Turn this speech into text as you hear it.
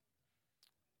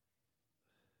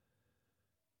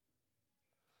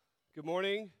Good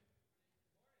morning.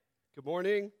 Good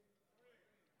morning.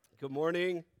 Good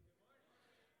morning.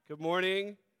 Good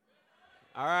morning.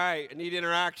 All right, I need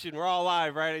interaction. We're all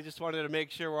live, right? I just wanted to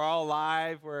make sure we're all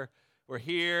live. We're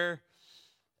here.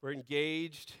 We're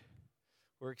engaged.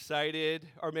 We're excited.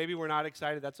 Or maybe we're not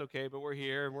excited. That's okay, but we're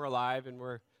here and we're alive and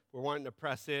we're wanting to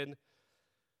press in.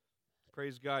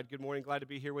 Praise God. Good morning. Glad to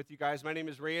be here with you guys. My name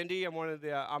is Randy. I'm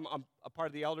I'm a part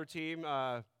of the elder team.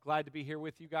 Glad to be here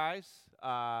with you guys.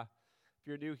 If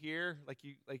you're new here, like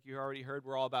you already heard,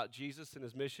 we're all about Jesus and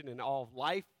his mission in all of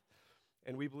life.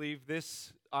 And we believe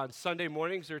this on Sunday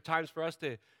mornings. There are times for us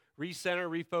to recenter,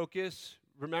 refocus,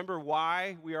 remember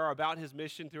why we are about his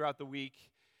mission throughout the week,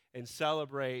 and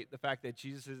celebrate the fact that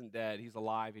Jesus isn't dead. He's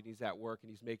alive and he's at work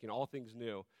and he's making all things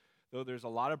new. Though there's a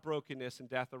lot of brokenness and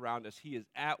death around us, he is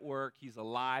at work, he's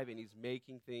alive, and he's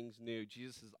making things new.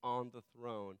 Jesus is on the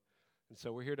throne. And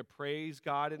so we're here to praise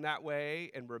God in that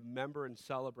way and remember and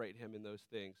celebrate him in those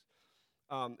things.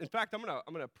 In fact, I'm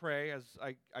gonna pray as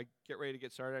I get ready to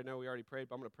get started. I know we already prayed,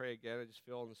 but I'm going to pray again. I just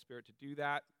feel in the Spirit to do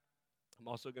that. I'm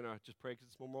also going to just pray because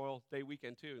it's Memorial Day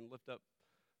weekend too and lift up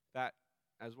that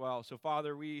as well. So,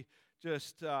 Father, we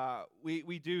just,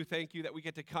 we do thank you that we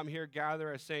get to come here,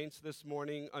 gather as saints this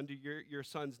morning under your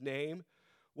Son's name.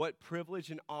 What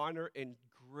privilege and honor and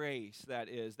grace that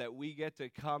is, that we get to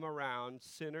come around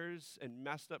sinners and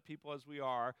messed up people as we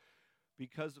are.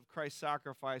 Because of Christ's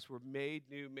sacrifice, we're made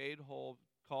new, made whole,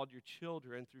 called your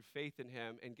children through faith in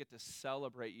him, and get to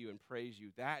celebrate you and praise you.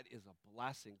 That is a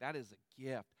blessing. That is a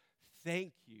gift.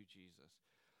 Thank you, Jesus.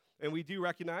 And we do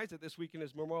recognize that this weekend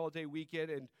is Memorial Day weekend,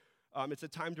 and it's a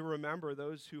time to remember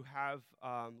those who have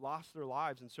lost their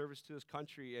lives in service to this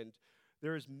country. And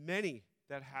there's many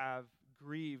that have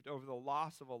grieved over the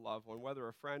loss of a loved one, whether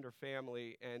a friend or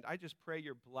family. And I just pray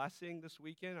your blessing this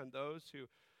weekend on those who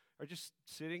are just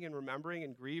sitting and remembering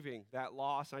and grieving that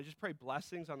loss. And I just pray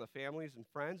blessings on the families and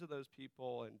friends of those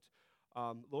people.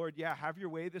 And Lord, have your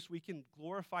way this weekend.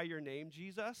 Glorify your name,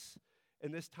 Jesus,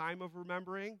 in this time of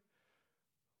remembering.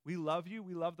 We love you.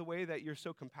 We love the way that you're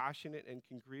so compassionate and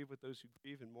can grieve with those who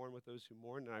grieve and mourn with those who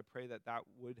mourn. And I pray that that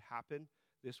would happen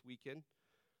this weekend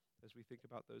as we think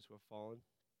about those who have fallen.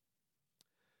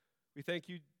 We thank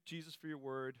you, Jesus, for your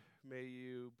word. May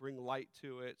you bring light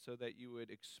to it so that you would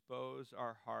expose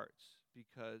our hearts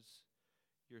because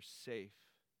you're safe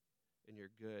and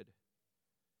you're good.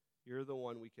 You're the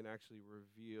one we can actually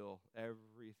reveal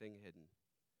everything hidden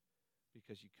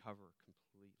because you cover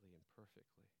completely and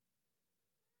perfectly.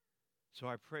 So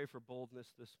I pray for boldness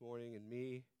this morning in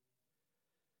me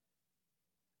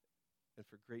and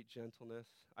for great gentleness.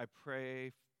 I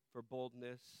pray for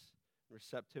boldness,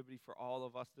 receptivity for all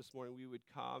of us this morning. We would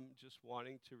come just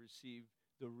wanting to receive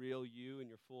the real you in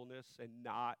your fullness and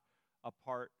not a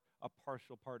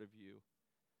partial part of you.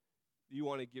 You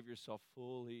want to give yourself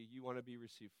fully. You want to be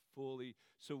received fully.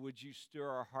 So would you stir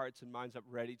our hearts and minds up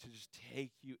ready to just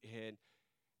take you in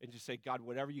and just say, God,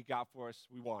 whatever you got for us,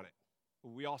 we want it.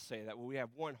 Well, we all say that. Well, we have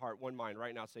one heart, one mind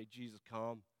right now. Say, Jesus,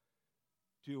 come.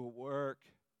 Do a work.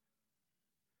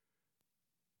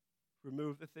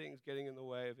 Remove the things getting in the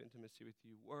way of intimacy with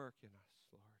you. Work in us,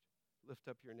 Lord. Lift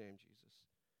up your name, Jesus.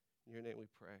 In your name we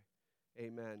pray.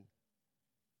 Amen.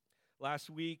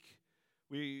 Last week,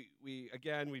 we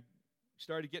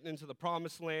started getting into the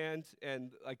promised land,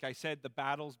 and like I said, the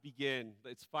battles begin.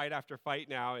 It's fight after fight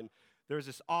now, and there's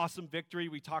this awesome victory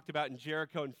we talked about in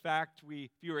Jericho. In fact, if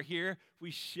you were here,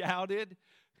 we shouted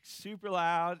super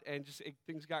loud, and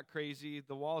things got crazy.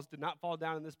 The walls did not fall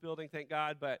down in this building, thank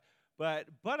God, But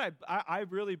I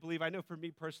really believe, I know for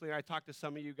me personally, I talked to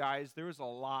some of you guys, there was a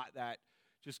lot that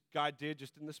just God did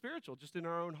just in the spiritual, just in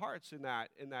our own hearts in that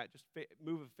just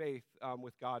move of faith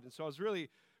with God. And so it was really,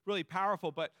 really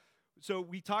powerful. But so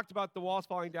we talked about the walls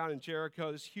falling down in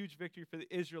Jericho, this huge victory for the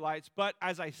Israelites. But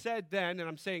as I said then, and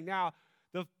I'm saying now,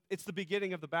 it's the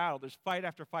beginning of the battle. There's fight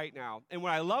after fight now. And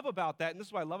what I love about that, and this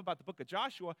is what I love about the book of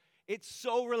Joshua, it's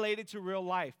so related to real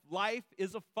life. Life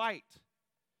is a fight.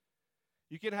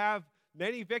 You can have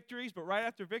many victories, but right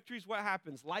after victories, what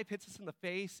happens? Life hits us in the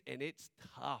face, and it's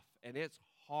tough, and it's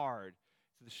hard.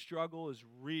 So the struggle is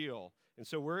real. And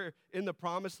so we're in the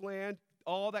promised land,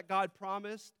 all that God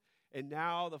promised, and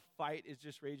now the fight is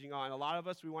just raging on. A lot of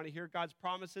us, we want to hear God's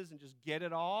promises and just get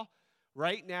it all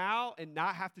right now and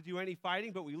not have to do any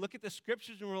fighting, but we look at the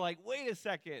scriptures and we're like, wait a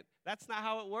second, that's not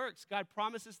how it works. God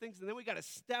promises things, and then we got to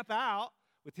step out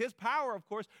with his power, of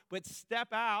course, but step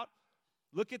out.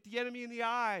 Look at the enemy in the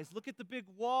eyes. Look at the big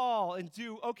wall and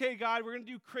do, okay, God, we're going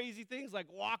to do crazy things like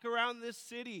walk around this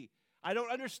city. I don't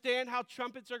understand how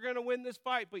trumpets are going to win this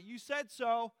fight, but you said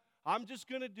so. I'm just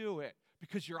going to do it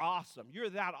because you're awesome. You're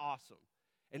that awesome.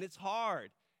 And it's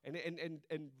hard. And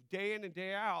day in and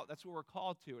day out, that's what we're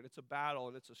called to. And it's a battle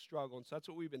and it's a struggle. And so that's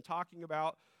what we've been talking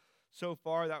about so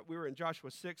far. That we were in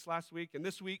Joshua 6 last week. And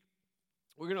this week,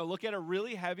 we're going to look at a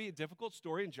really heavy and difficult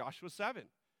story in Joshua 7.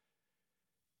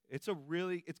 It's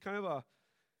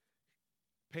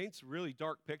paints a really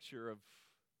dark picture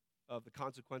of the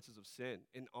consequences of sin.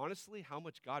 And honestly, how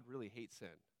much God really hates sin.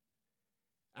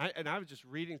 And I was just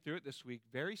reading through it this week,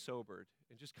 very sobered,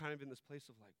 and just kind of in this place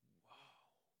of like,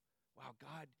 wow,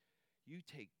 God, you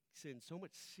take sin so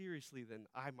much seriously than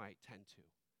I might tend to.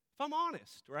 If I'm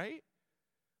honest, right?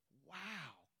 Wow.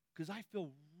 Because I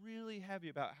feel really heavy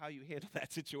about how you handle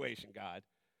that situation, God.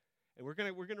 And we're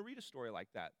gonna read a story like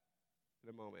that in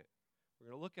a moment. We're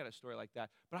going to look at a story like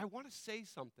that. But I want to say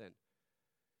something.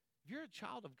 If you're a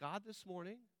child of God this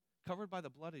morning, covered by the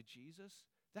blood of Jesus,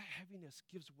 that heaviness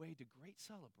gives way to great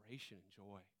celebration and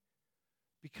joy.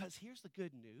 Because here's the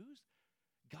good news.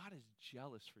 God is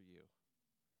jealous for you.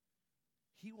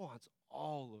 He wants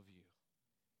all of you.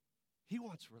 He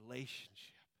wants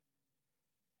relationship.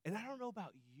 And I don't know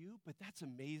about you, but that's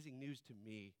amazing news to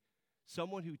me.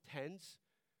 Someone who tends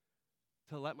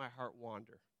to let my heart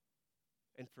wander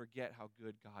and forget how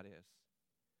good God is.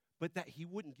 But that he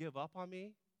wouldn't give up on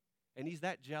me, and he's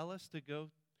that jealous to go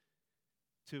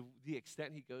to the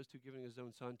extent he goes to giving his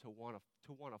own son to want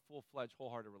a full-fledged,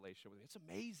 wholehearted relationship with me. It's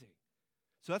amazing.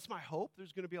 So that's my hope.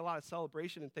 There's going to be a lot of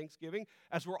celebration and thanksgiving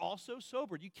as we're also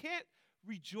sobered. You can't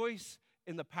rejoice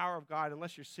in the power of God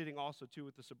unless you're sitting also too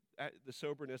with the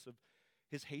soberness of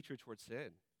his hatred towards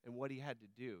sin and what he had to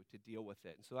do to deal with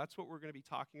it. And so that's what we're going to be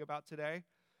talking about today.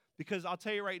 Because I'll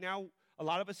tell you right now, a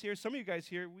lot of us here, some of you guys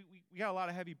here, we got a lot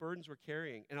of heavy burdens we're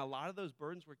carrying. And a lot of those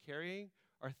burdens we're carrying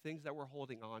are things that we're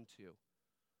holding on to.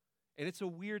 And it's a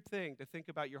weird thing to think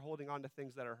about you're holding on to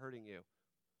things that are hurting you.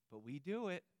 But we do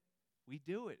it. We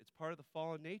do it. It's part of the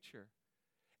fallen nature.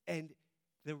 And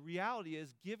the reality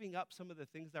is giving up some of the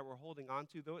things that we're holding on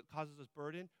to, though it causes us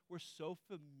burden, we're so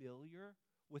familiar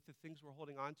with the things we're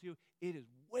holding on to, it is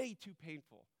way too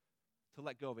painful to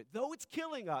let go of it. Though it's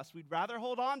killing us, we'd rather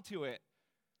hold on to it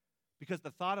because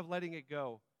the thought of letting it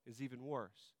go is even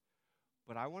worse.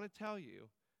 But I want to tell you,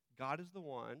 God is the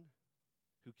one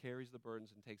who carries the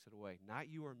burdens and takes it away, not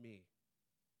you or me.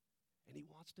 And he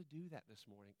wants to do that this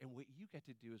morning. And what you get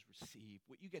to do is receive.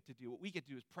 What we get to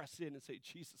do is press in and say,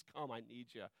 Jesus, come, I need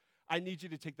you. I need you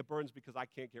to take the burdens because I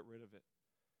can't get rid of it.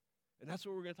 And that's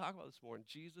what we're going to talk about this morning.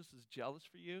 Jesus is jealous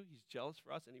for you. He's jealous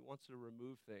for us, and he wants to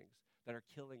remove things that are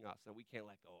killing us that we can't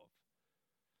let go of.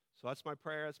 So that's my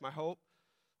prayer. That's my hope.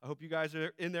 I hope you guys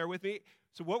are in there with me.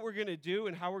 So what we're going to do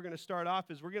and how we're going to start off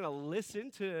is we're going to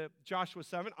listen to Joshua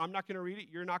 7. I'm not going to read it.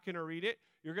 You're not going to read it.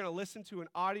 You're going to listen to an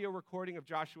audio recording of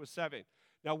Joshua 7.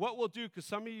 Now, what we'll do, because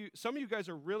some of you guys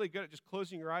are really good at just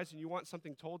closing your eyes and you want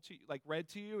something told to you, like read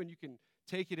to you, and you can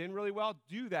take it in really well,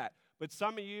 do that. But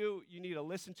some of you need to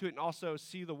listen to it and also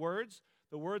see the words.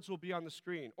 The words will be on the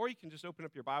screen. Or you can just open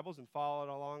up your Bibles and follow it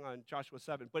along on Joshua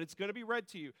 7. But it's going to be read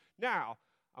to you. Now,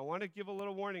 I want to give a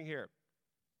little warning here.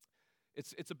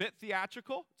 It's a bit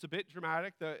theatrical. It's a bit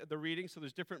dramatic, the reading. So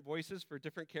there's different voices for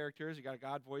different characters. You got a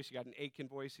God voice. You got an Achan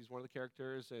voice. He's one of the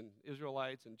characters. And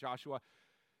Israelites and Joshua.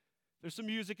 There's some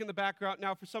music in the background.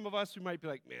 Now, for some of us who might be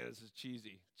like, man, this is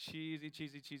cheesy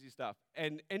stuff.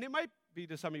 And it might be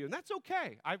to some of you. And that's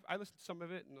okay. I listened to some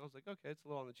of it, and I was like, okay, it's a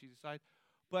little on the cheesy side.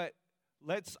 But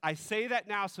I say that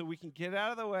now so we can get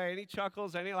out of the way. Any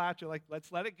chuckles, any laughter, like,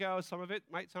 let's let it go. Some of it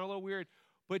might sound a little weird.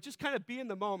 But just kind of be in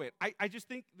the moment. I just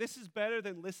think this is better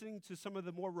than listening to some of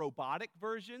the more robotic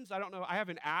versions. I don't know. I have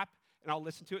an app, and I'll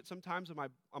listen to it sometimes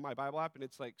on my Bible app, and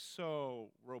it's like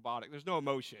so robotic. There's no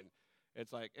emotion.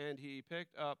 It's like, and he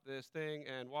picked up this thing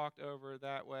and walked over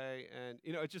that way, and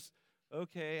it's just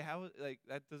okay.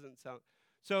 That doesn't sound.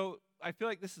 So I feel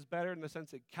like this is better in the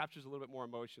sense it captures a little bit more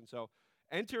emotion. So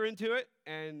enter into it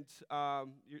and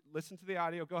listen to the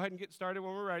audio. Go ahead and get started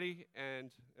when we're ready,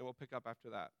 and we'll pick up after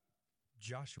that.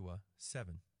 Joshua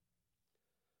 7.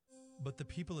 But the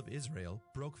people of Israel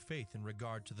broke faith in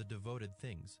regard to the devoted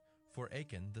things, for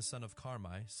Achan, the son of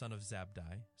Carmi, son of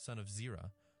Zabdi, son of Zerah,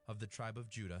 of the tribe of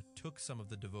Judah, took some of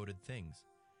the devoted things,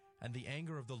 and the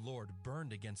anger of the Lord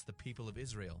burned against the people of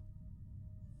Israel.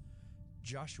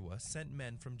 Joshua sent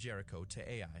men from Jericho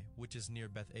to Ai, which is near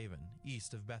Beth-aven,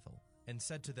 east of Bethel, and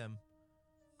said to them,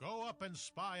 Go up and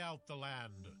spy out the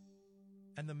land.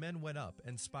 And the men went up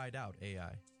and spied out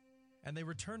Ai. And they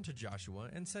returned to Joshua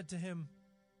and said to him,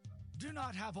 Do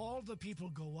not have all the people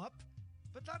go up,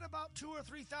 but let about 2,000 or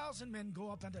 3,000 men go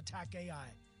up and attack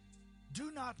Ai. Do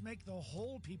not make the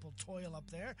whole people toil up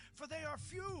there, for they are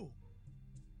few.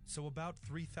 So about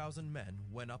 3,000 men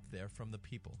went up there from the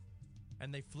people.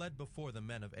 And they fled before the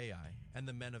men of Ai, and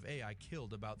the men of Ai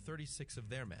killed about 36 of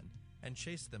their men, and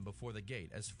chased them before the gate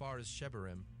as far as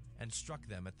Shebarim, and struck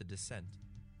them at the descent.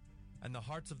 And the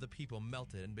hearts of the people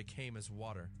melted and became as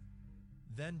water.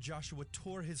 Then Joshua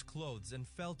tore his clothes and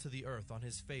fell to the earth on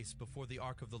his face before the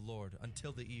ark of the Lord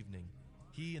until the evening,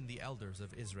 he and the elders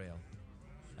of Israel.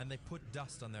 And they put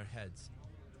dust on their heads.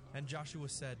 And Joshua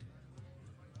said,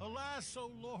 Alas, O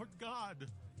Lord God,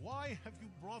 why have you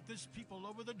brought this people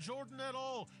over the Jordan at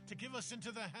all, to give us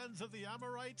into the hands of the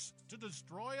Amorites, to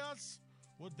destroy us?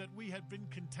 Would that we had been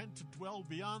content to dwell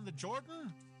beyond the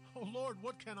Jordan? O Lord,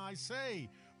 what can I say,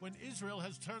 when Israel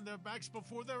has turned their backs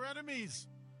before their enemies?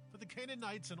 For the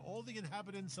Canaanites and all the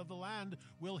inhabitants of the land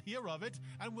will hear of it,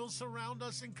 and will surround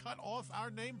us and cut off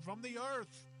our name from the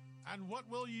earth. And what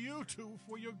will you do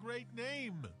for your great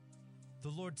name? The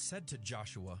Lord said to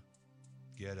Joshua,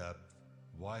 Get up.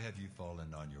 Why have you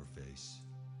fallen on your face?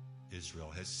 Israel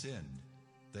has sinned.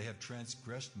 They have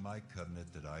transgressed my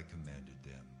covenant that I commanded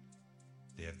them.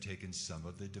 They have taken some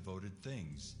of the devoted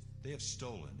things. They have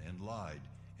stolen and lied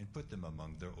and put them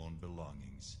among their own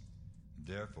belongings.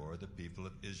 Therefore the people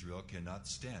of Israel cannot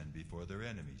stand before their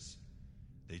enemies.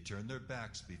 They turn their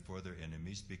backs before their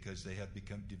enemies because they have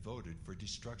become devoted for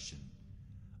destruction.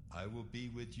 I will be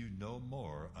with you no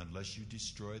more unless you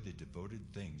destroy the devoted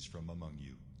things from among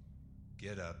you.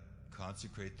 Get up,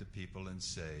 consecrate the people, and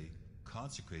say,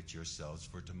 Consecrate yourselves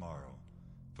for tomorrow,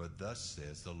 for thus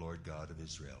says the Lord God of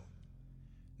Israel.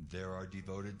 There are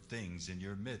devoted things in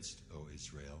your midst, O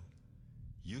Israel.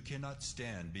 You cannot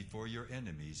stand before your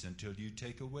enemies until you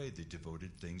take away the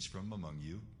devoted things from among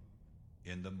you.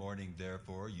 In the morning,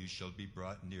 therefore, you shall be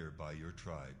brought near by your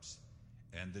tribes.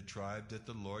 And the tribe that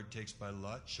the Lord takes by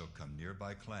lot shall come near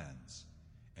by clans.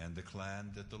 And the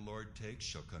clan that the Lord takes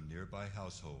shall come near by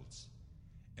households.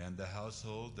 And the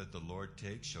household that the Lord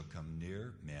takes shall come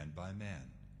near man by man.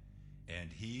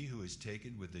 And he who is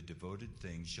taken with the devoted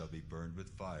things shall be burned with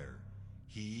fire,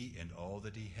 he and all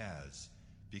that he has,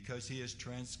 because he has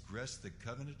transgressed the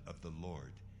covenant of the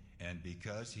Lord, and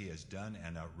because he has done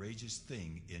an outrageous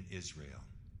thing in Israel.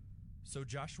 So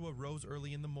Joshua rose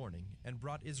early in the morning and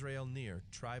brought Israel near,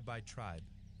 tribe by tribe,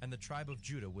 and the tribe of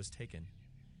Judah was taken.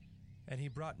 And he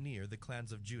brought near the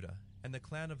clans of Judah, and the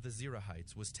clan of the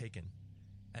Zerahites was taken.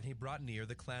 And he brought near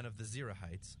the clan of the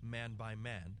Zerahites, man by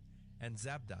man, and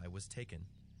Zabdi was taken.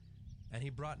 And he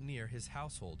brought near his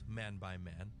household, man by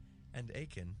man, and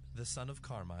Achan, the son of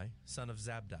Carmi, son of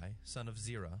Zabdi, son of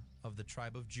Zerah, of the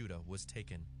tribe of Judah, was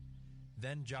taken.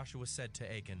 Then Joshua said to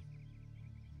Achan,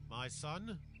 My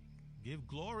son, give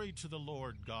glory to the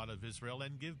Lord God of Israel,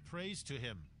 and give praise to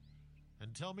him.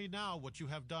 And tell me now what you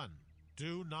have done.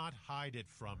 Do not hide it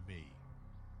from me.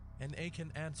 And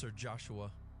Achan answered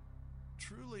Joshua,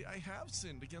 Truly I have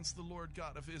sinned against the Lord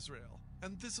God of Israel,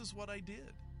 and this is what I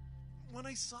did. When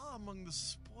I saw among the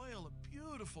spoil a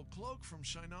beautiful cloak from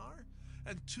Shinar,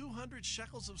 and 200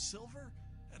 shekels of silver,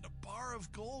 and a bar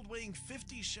of gold weighing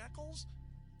 50 shekels,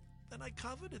 then I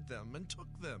coveted them and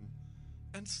took them.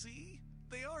 And see,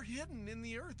 they are hidden in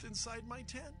the earth inside my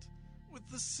tent, with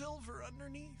the silver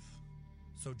underneath.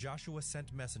 So Joshua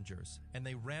sent messengers, and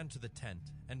they ran to the tent,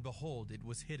 and behold, it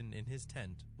was hidden in his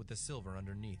tent with the silver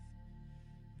underneath.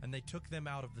 And they took them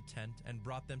out of the tent, and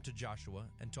brought them to Joshua,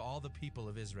 and to all the people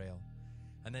of Israel.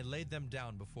 And they laid them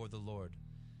down before the Lord.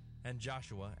 And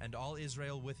Joshua and all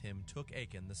Israel with him took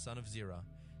Achan the son of Zerah,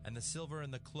 and the silver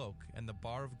and the cloak, and the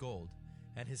bar of gold,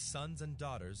 and his sons and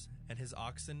daughters, and his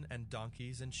oxen and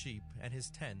donkeys and sheep, and his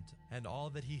tent, and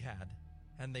all that he had.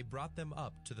 And they brought them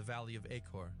up to the valley of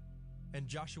Achor. And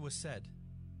Joshua said,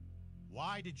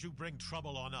 Why did you bring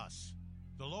trouble on us?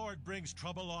 The Lord brings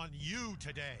trouble on you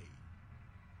today.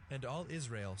 And all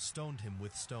Israel stoned him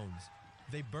with stones.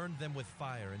 They burned them with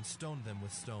fire and stoned them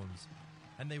with stones.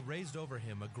 And they raised over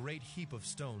him a great heap of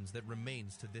stones that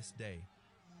remains to this day.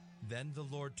 Then the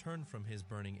Lord turned from his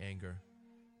burning anger.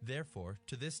 Therefore,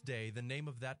 to this day, the name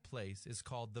of that place is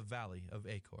called the Valley of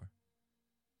Achor.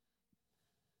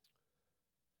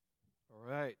 All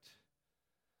right.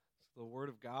 It's the Word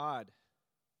of God.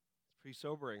 It's pretty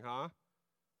sobering, huh?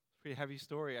 It's a pretty heavy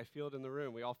story. I feel it in the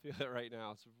room. We all feel it right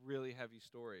now. It's a really heavy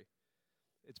story.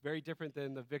 It's very different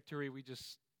than the victory we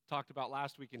just talked about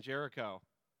last week in Jericho.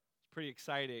 It's pretty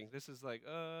exciting. This is like,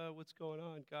 what's going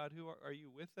on? God, who are you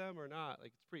with them or not?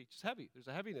 Like, it's pretty just heavy. There's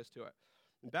a heaviness to it.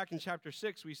 And back in chapter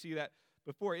 6, we see that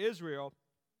before Israel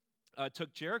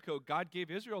took Jericho, God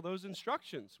gave Israel those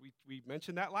instructions. We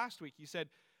mentioned that last week. He said,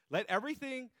 let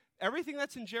everything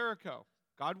that's in Jericho,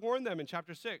 God warned them in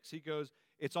chapter 6. He goes,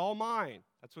 it's all mine.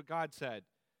 That's what God said.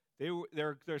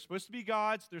 They're supposed to be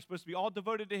God's. They're supposed to be all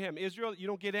devoted to him. Israel, you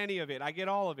don't get any of it. I get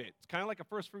all of it. It's kind of like a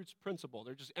first fruits principle.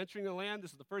 They're just entering the land.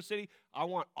 This is the first city. I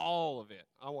want all of it.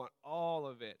 I want all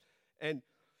of it. And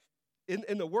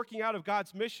in the working out of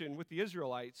God's mission with the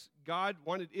Israelites, God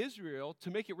wanted Israel to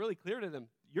make it really clear to them,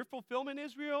 your fulfillment,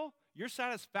 Israel, your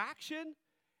satisfaction,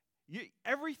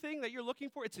 everything that you're looking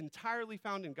for, it's entirely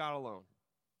found in God alone.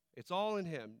 It's all in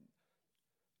him.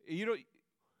 You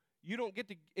don't get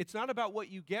to, it's not about what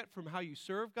you get from how you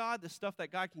serve God, the stuff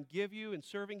that God can give you in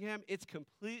serving him. It's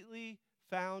completely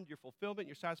found, your fulfillment,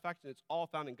 your satisfaction, it's all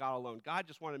found in God alone. God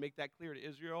just wanted to make that clear to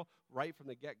Israel right from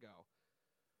the get-go.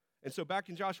 And so back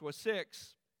in Joshua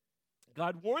 6,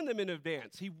 God warned them in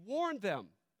advance. He warned them.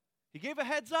 He gave a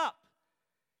heads up.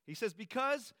 He says,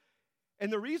 because,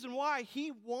 and the reason why,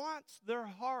 he wants their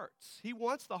hearts. He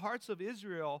wants the hearts of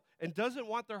Israel and doesn't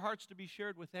want their hearts to be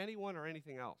shared with anyone or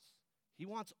anything else. He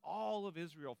wants all of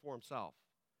Israel for himself.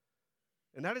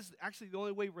 And that is actually the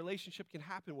only way relationship can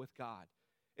happen with God.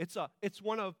 It's a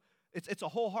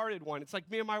wholehearted one. It's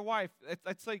like me and my wife.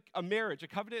 It's like a marriage. A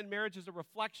covenant in marriage is a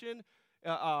reflection,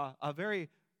 a very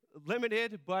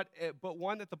limited, but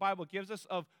one that the Bible gives us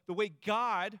of the way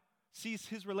God sees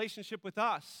his relationship with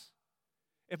us.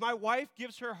 If my wife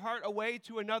gives her heart away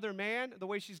to another man, the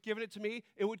way she's given it to me,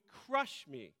 it would crush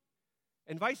me.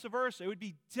 And vice versa. It would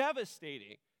be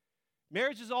devastating.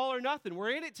 Marriage is all or nothing.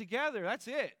 We're in it together. That's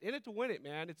it. In it to win it,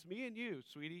 man. It's me and you,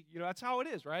 sweetie. You know, that's how it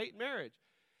is, right? Marriage.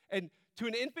 And to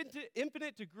an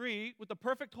infinite degree, with the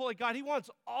perfect holy God, he wants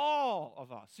all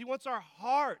of us. He wants our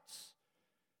hearts.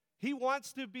 He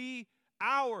wants to be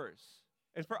ours.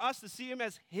 And for us to see him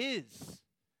as his.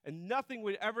 And nothing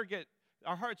would ever get,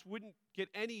 our hearts wouldn't get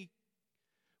any,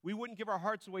 we wouldn't give our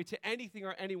hearts away to anything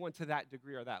or anyone to that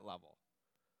degree or that level.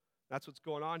 That's what's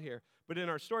going on here. But in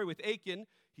our story with Achan,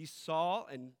 he saw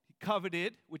and he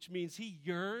coveted, which means he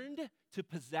yearned to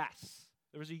possess.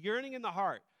 There was a yearning in the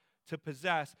heart to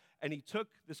possess, and he took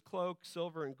this cloak,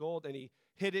 silver and gold, and he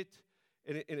hid it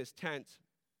in his tent,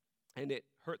 and it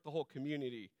hurt the whole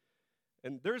community.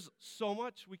 And there's so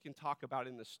much we can talk about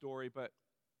in this story, but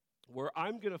where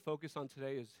I'm going to focus on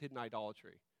today is hidden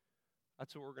idolatry.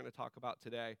 That's what we're going to talk about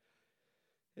today.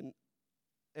 And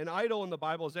an idol in the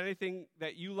Bible is anything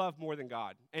that you love more than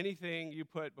God, anything you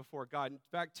put before God. In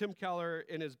fact, Tim Keller,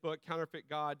 in his book, Counterfeit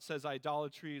God, says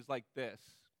idolatry is like this.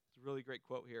 It's a really great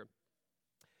quote here.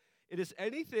 It is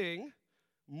anything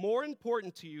more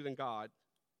important to you than God,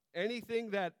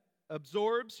 anything that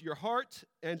absorbs your heart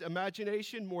and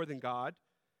imagination more than God,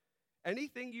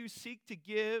 anything you seek to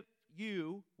give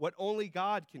you what only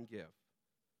God can give.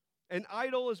 An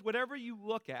idol is whatever you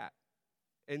look at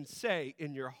and say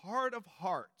in your heart of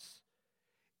hearts,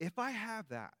 if I have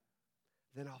that,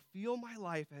 then I'll feel my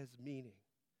life has meaning.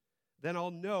 Then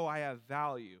I'll know I have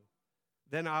value.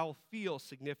 Then I'll feel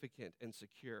significant and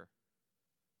secure.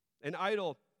 An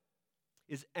idol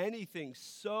is anything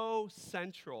so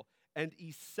central and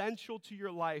essential to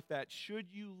your life that should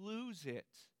you lose it,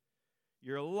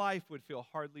 your life would feel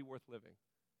hardly worth living.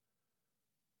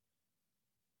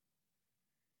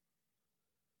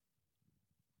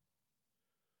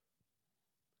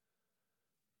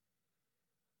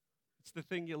 It's the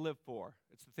thing you live for.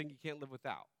 It's the thing you can't live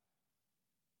without.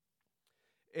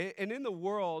 And in the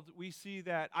world, we see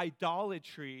that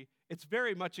idolatry, it's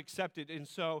very much accepted, and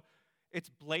so it's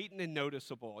blatant and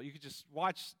noticeable. You could just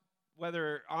watch,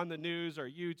 whether on the news or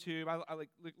YouTube, I like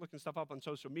looking stuff up on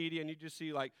social media, and you just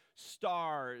see like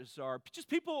stars or just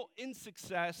people in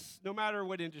success, no matter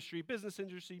what industry, business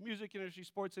industry, music industry,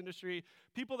 sports industry,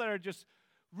 people that are just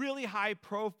really high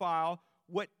profile.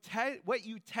 What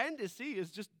you tend to see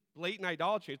is just blatant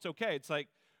idolatry. It's okay. It's like,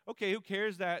 okay, who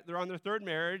cares that they're on their third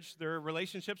marriage, their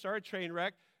relationships are a train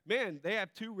wreck. Man, they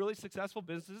have 2 really successful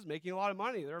businesses making a lot of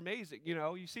money. They're amazing. You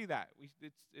know, you see that.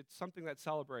 It's something that's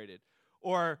celebrated.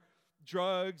 Or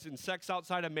drugs and sex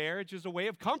outside of marriage is a way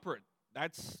of comfort.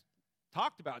 That's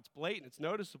talked about. It's blatant. It's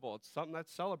noticeable. It's something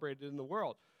that's celebrated in the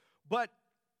world. But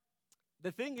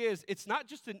the thing is, it's not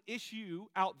just an issue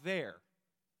out there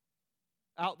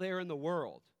in the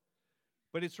world,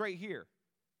 but it's right here.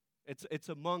 It's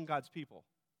among God's people.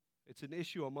 It's an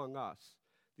issue among us.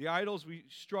 The idols we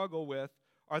struggle with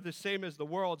are the same as the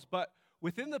world's, but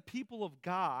within the people of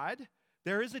God,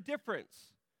 there is a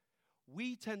difference.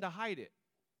 We tend to hide it.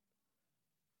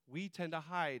 We tend to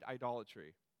hide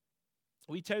idolatry.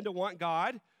 We tend to want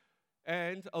God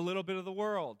and a little bit of the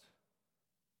world,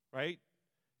 right?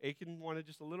 Achan wanted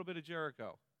just a little bit of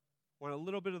Jericho, wanted a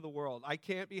little bit of the world. I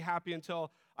can't be happy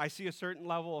until I see a certain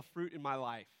level of fruit in my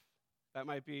life. That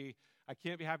might be, I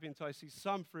can't be happy until I see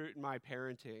some fruit in my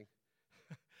parenting.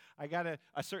 I got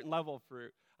a certain level of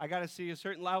fruit. I got to see a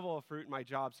certain level of fruit in my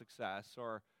job success,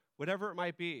 or whatever it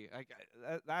might be.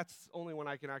 That's only when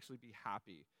I can actually be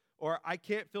happy. Or I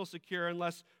can't feel secure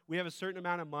unless we have a certain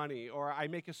amount of money, or I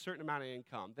make a certain amount of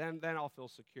income. Then I'll feel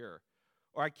secure.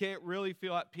 Or I can't really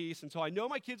feel at peace until I know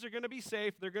my kids are going to be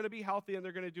safe, they're going to be healthy, and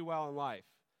they're going to do well in life.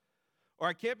 Or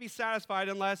I can't be satisfied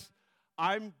unless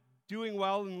I'm doing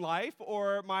well in life,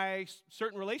 or my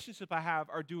certain relationship I have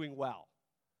are doing well.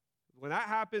 When that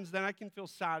happens, then I can feel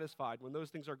satisfied when those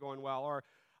things are going well. Or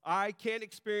I can't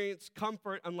experience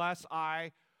comfort unless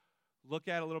I look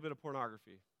at a little bit of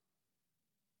pornography.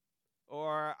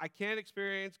 Or I can't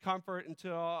experience comfort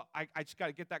until I just got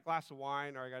to get that glass of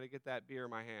wine, or I got to get that beer in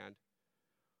my hand.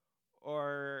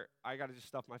 Or I got to just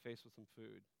stuff my face with some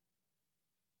food.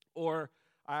 Or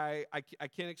I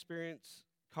can't experience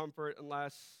comfort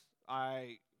unless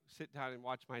I sit down and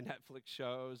watch my Netflix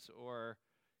shows or,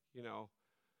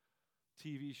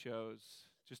 TV shows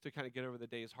just to kind of get over the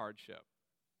day's hardship.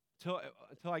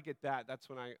 Until I get that, that's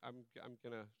when I'm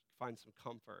going to find some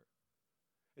comfort.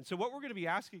 And so what we're going to be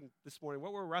asking this morning,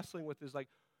 what we're wrestling with is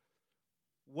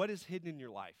what is hidden in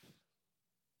your life?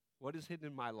 What is hidden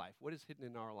in my life? What is hidden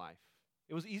in our life?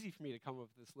 It was easy for me to come up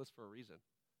with this list for a reason.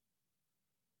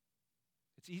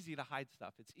 It's easy to hide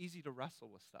stuff. It's easy to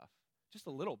wrestle with stuff, just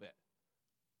a little bit,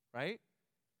 right?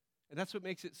 And that's what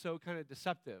makes it so kind of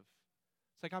deceptive.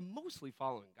 It's like I'm mostly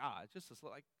following God. Just it's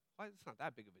not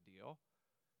that big of a deal.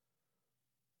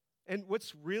 And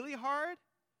what's really hard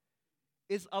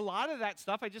is a lot of that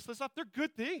stuff I just listed off, they're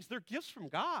good things. They're gifts from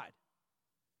God.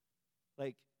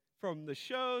 Like from the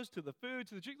shows to the food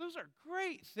to the drink, those are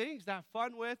great things to have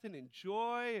fun with and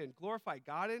enjoy and glorify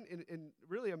God in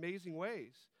really amazing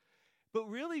ways. But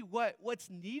really what's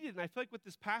needed, and I feel like what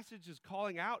this passage is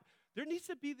calling out, there needs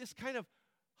to be this kind of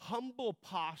humble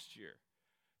posture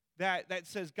that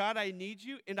says, God, I need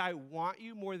you and I want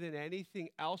you more than anything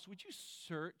else. Would you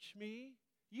search me?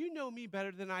 You know me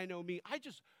better than I know me.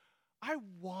 I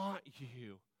want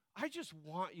you. I just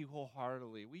want you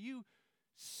wholeheartedly. Will you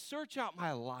search out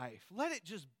my life? Let it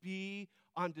just be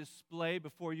on display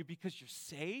before you because you're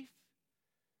safe.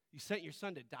 You sent your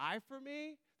son to die for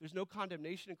me. There's no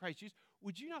condemnation in Christ Jesus.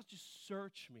 Would you not just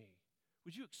search me?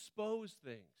 Would you expose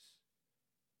things?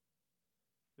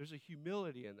 There's a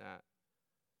humility in that.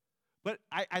 But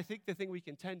I think the thing we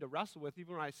can tend to wrestle with,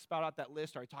 even when I spout out that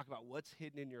list or I talk about what's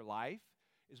hidden in your life,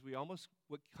 is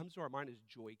what comes to our mind is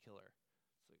joy killer.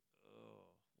 It's like,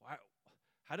 why?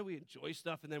 How do we enjoy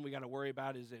stuff and then we got to worry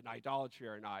about is it idolatry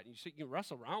or not? And you can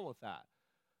wrestle around with that.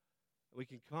 We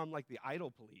can come like the idol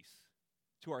police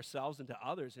to ourselves and to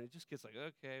others, and it just gets like,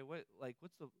 okay,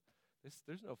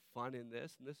 there's no fun in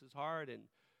this, and this is hard,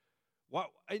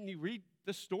 and you read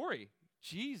the story.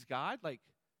 Geez, God,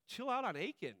 chill out on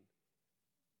Achan.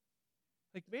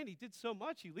 Man, he did so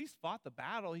much. He at least fought the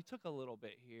battle. He took a little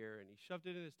bit here, and he shoved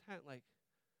it in his tent.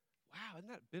 Wow, isn't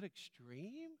that a bit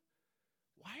extreme?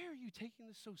 Why are you taking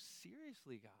this so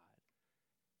seriously, God?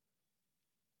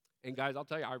 And guys, I'll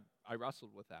tell you, I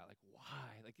wrestled with that.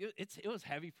 Why? It was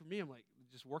heavy for me. I'm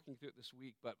just working through it this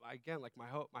week. But again, my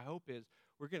hope is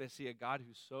we're going to see a God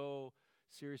who's so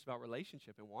serious about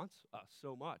relationship and wants us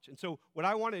so much. And so what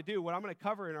I want to do, what I'm going to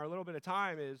cover in our little bit of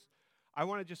time is I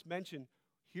want to just mention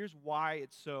here's why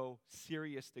it's so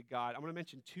serious to God. I'm going to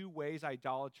mention 2 ways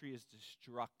idolatry is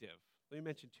destructive. Let me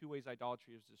mention 2 ways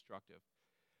idolatry is destructive.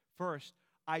 First,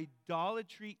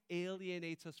 idolatry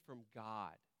alienates us from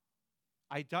God.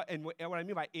 And what I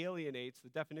mean by alienates, the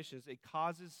definition is it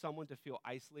causes someone to feel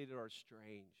isolated or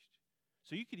estranged.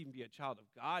 So you could even be a child of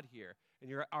God here,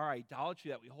 and our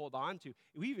idolatry that we hold on to,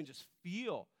 we even just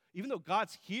feel, even though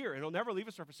God's here and he'll never leave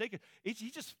us or forsake us,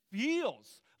 he just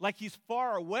feels like he's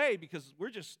far away because we're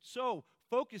just so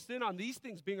focused in on these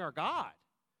things being our God.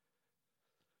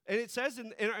 And it says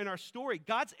in our story,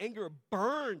 God's anger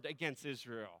burned against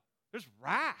Israel. There's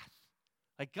wrath.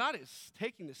 God is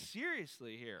taking this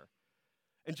seriously here.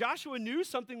 And Joshua knew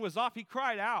something was off. He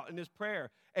cried out in his prayer,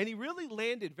 and he really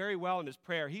landed very well in his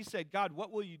prayer. He said, God,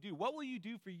 what will you do? What will you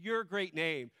do for your great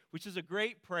name? Which is a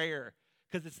great prayer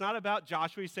because it's not about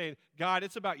Joshua. He's saying, God,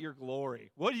 it's about your glory.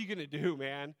 What are you going to do,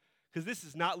 man? Because this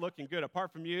is not looking good.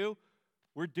 Apart from you,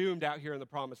 we're doomed out here in the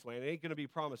promised land. It ain't going to be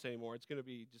promised anymore. It's going to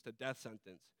be just a death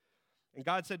sentence. And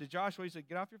God said to Joshua, he said,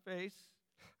 get off your face.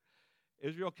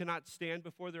 Israel cannot stand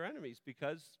before their enemies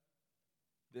because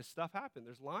this stuff happened.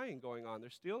 There's lying going on.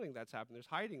 There's stealing that's happening. There's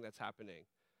hiding that's happening.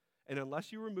 And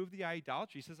unless you remove the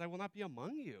idolatry, he says, I will not be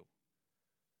among you.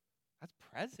 That's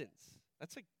presence.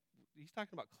 He's talking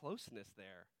about closeness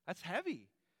there. That's heavy.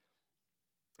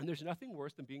 And there's nothing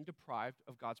worse than being deprived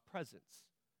of God's presence.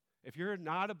 If you're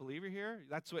not a believer here,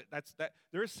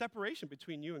 there is separation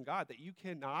between you and God that you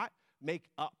cannot make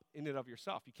up in and of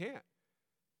yourself. You can't.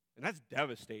 And that's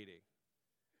devastating.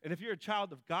 And if you're a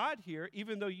child of God here,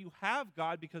 even though you have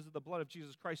God because of the blood of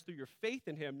Jesus Christ through your faith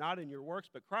in him, not in your works,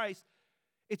 but Christ,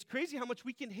 it's crazy how much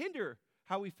we can hinder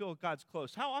how we feel God's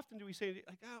close. How often do we say,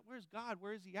 like, where's God?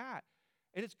 Where is he at?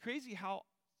 And it's crazy how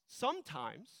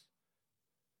sometimes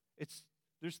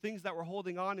there's things that we're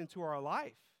holding on into our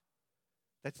life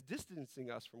that's distancing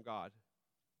us from God,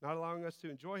 not allowing us to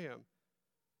enjoy him.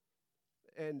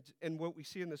 And what we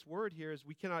see in this word here is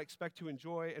we cannot expect to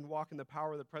enjoy and walk in the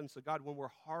power of the presence of God when we're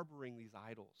harboring these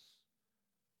idols.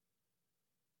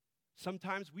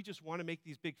 Sometimes we just want to make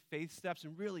these big faith steps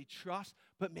and really trust,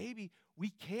 but maybe we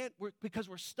can't because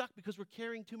we're stuck because we're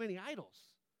carrying too many idols.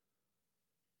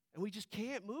 And we just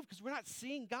can't move because we're not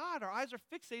seeing God. Our eyes are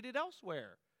fixated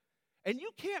elsewhere. And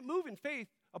you can't move in faith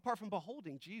apart from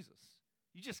beholding Jesus.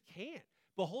 You just can't.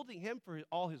 Beholding him for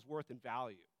all his worth and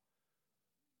value.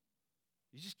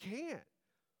 You just can't.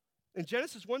 And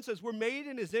Genesis 1 says we're made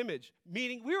in his image,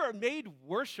 meaning we are made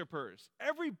worshipers.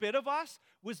 Every bit of us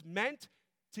was meant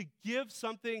to give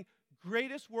something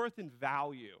greatest worth and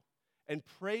value and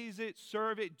praise it,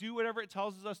 serve it, do whatever it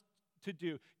tells us to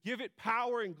do. Give it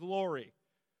power and glory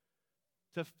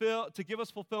to give us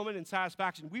fulfillment and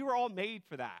satisfaction. We were all made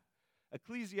for that.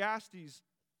 Ecclesiastes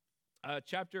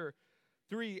chapter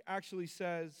 3 actually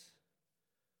says,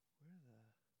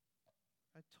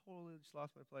 I totally just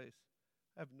lost my place.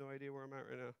 I have no idea where I'm at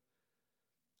right now.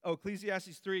 Oh,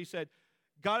 Ecclesiastes 3 said,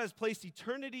 God has placed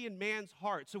eternity in man's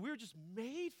heart. So we were just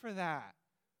made for that.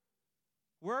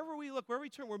 Wherever we look, wherever we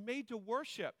turn, we're made to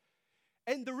worship.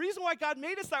 And the reason why God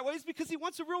made us that way is because he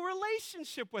wants a real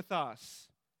relationship with us.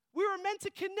 We were meant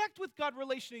to connect with God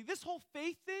relationally. This whole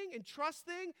faith thing and trust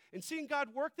thing and seeing God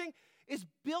work thing is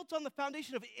built on the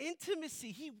foundation of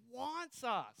intimacy. He wants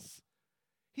us.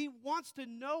 He wants to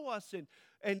know us and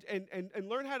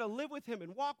learn how to live with him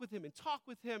and walk with him and talk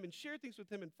with him and share things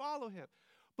with him and follow him.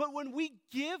 But when we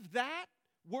give that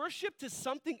worship to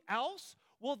something else,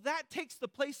 well, that takes the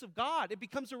place of God. It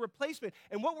becomes a replacement.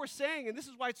 And what we're saying, and this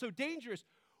is why it's so dangerous,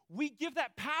 we give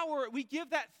that power, we give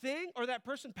that thing or that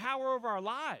person power over our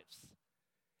lives.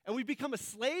 And we become a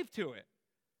slave to it.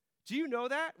 Do you know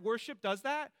that? Worship does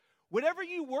that. Whatever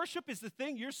you worship is the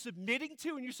thing you're submitting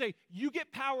to, and you say, you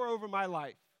get power over my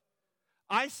life.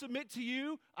 I submit to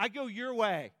you, I go your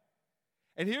way.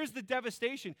 And here's the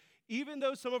devastation. Even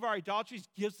though some of our idolatries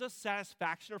gives us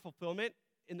satisfaction or fulfillment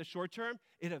in the short term,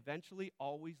 it eventually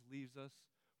always leaves us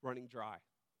running dry.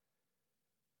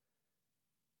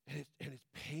 And it's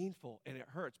painful and it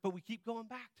hurts, but we keep going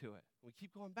back to it. We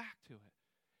keep going back to it.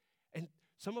 And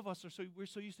some of us we're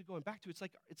so used to going back to it,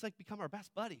 it's like become our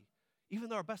best buddy. Even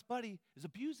though our best buddy is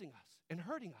abusing us and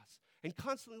hurting us and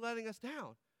constantly letting us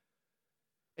down.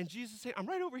 And Jesus is saying, I'm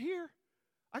right over here.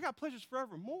 I got pleasures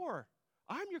forevermore.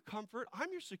 I'm your comfort. I'm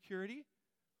your security.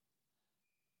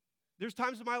 There's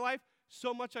times in my life,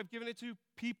 so much I've given it to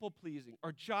people pleasing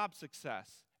or job success.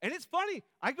 And it's funny,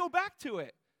 I go back to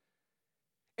it.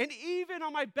 And even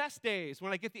on my best days,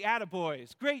 when I get the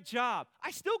attaboys, great job,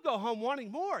 I still go home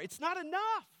wanting more. It's not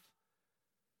enough.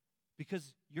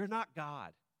 Because you're not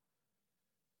God.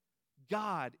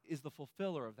 God is the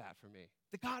fulfiller of that for me.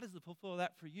 The God is the fulfiller of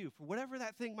that for you, for whatever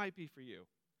that thing might be for you.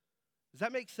 Does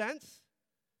that make sense?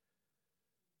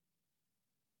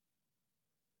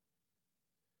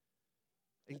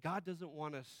 And God doesn't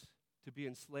want us to be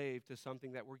enslaved to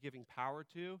something that we're giving power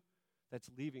to that's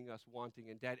leaving us wanting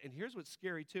and dead. And here's what's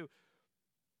scary too.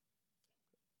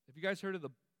 Have you guys heard of the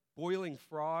boiling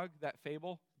frog, that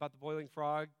fable about the boiling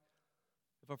frog?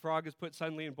 If a frog is put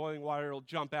suddenly in boiling water, it'll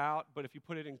jump out. But if you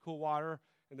put it in cool water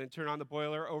and then turn on the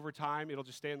boiler, over time, it'll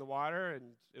just stay in the water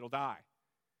and it'll die.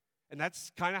 And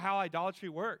that's kind of how idolatry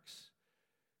works.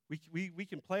 We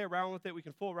can play around with it. We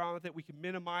can fool around with it. We can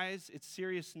minimize its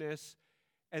seriousness.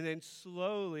 And then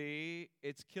slowly,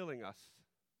 it's killing us.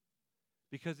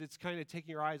 Because it's kind of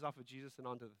taking our eyes off of Jesus and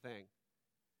onto the thing.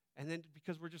 And then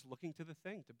because we're just looking to the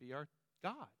thing to be our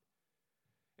God.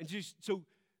 And so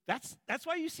that's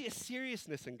why you see a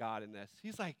seriousness in God in this.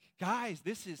 He's like, guys,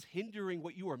 this is hindering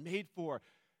what you were made for.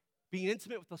 Being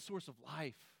intimate with the source of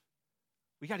life.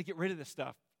 We got to get rid of this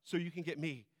stuff so you can get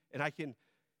me and I can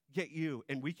get you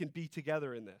and we can be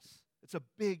together in this. It's a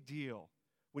big deal.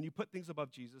 When you put things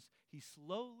above Jesus, he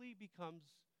slowly becomes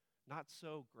not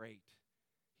so great.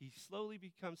 He slowly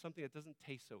becomes something that doesn't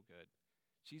taste so good.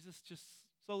 Jesus just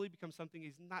slowly becomes something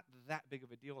he's not that big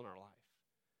of a deal in our life.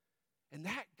 And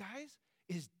that, guys,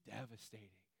 is devastating.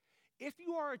 If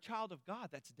you are a child of God,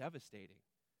 that's devastating.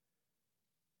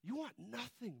 You want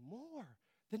nothing more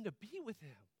than to be with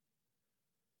him.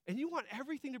 And you want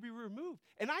everything to be removed.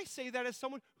 And I say that as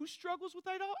someone who struggles with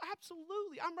idolatry.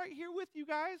 Absolutely. I'm right here with you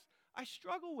guys. I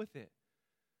struggle with it.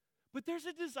 But there's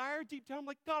a desire deep down. I'm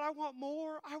like, God, I want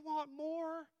more. I want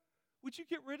more. Would you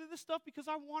get rid of this stuff? Because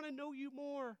I want to know you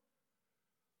more.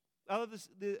 I love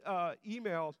the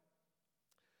email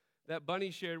that Bunny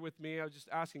shared with me. I was just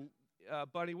asking,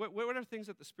 Bunny, what are things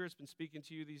that the Spirit's been speaking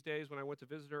to you these days? When I went to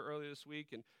visit her earlier this week,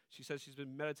 and she says she's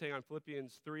been meditating on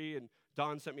Philippians 3, and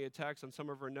Dawn sent me a text on some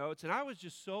of her notes, and I was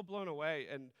just so blown away.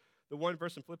 And the one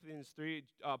verse in Philippians 3,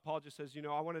 Paul just says,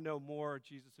 I want to know more,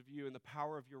 Jesus, of you and the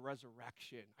power of your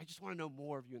resurrection. I just want to know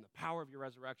more of you and the power of your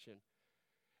resurrection.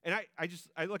 And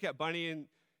I look at Bunny, and,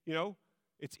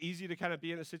 it's easy to kind of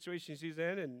be in the situation she's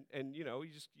in, and you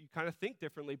kind of think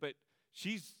differently, but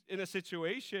she's in a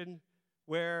situation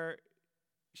where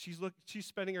she's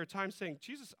spending her time saying,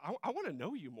 Jesus, I want to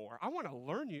know you more. I want to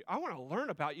learn you. I want to learn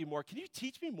about you more. Can you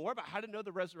teach me more about how to know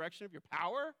the resurrection of your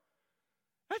power?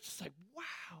 That's just like,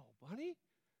 wow, Bunny.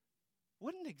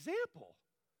 What an example.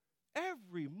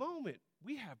 Every moment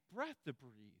we have breath to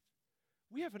breathe.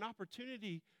 We have an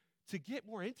opportunity to get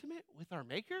more intimate with our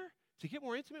Maker, to get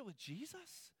more intimate with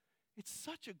Jesus. It's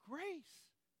such a grace.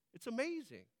 It's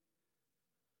amazing.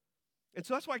 And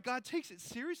so that's why God takes it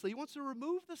seriously. He wants to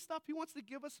remove the stuff. He wants to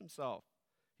give us himself.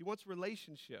 He wants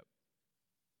relationship.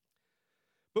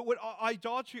 But what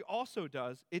idolatry also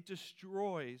does, it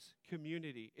destroys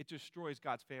community. It destroys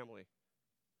God's family.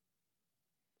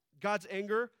 God's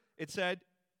anger, it said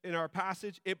in our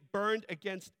passage, it burned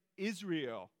against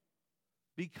Israel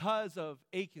because of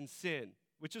Achan's sin,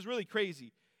 which is really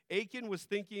crazy. Achan was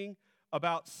thinking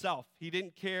about self. He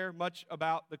didn't care much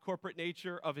about the corporate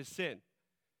nature of his sin.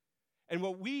 And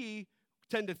what we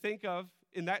tend to think of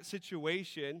in that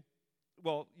situation,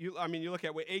 you look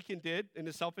at what Achan did in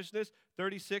his selfishness.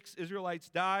 36 Israelites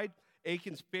died.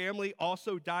 Achan's family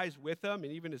also dies with him,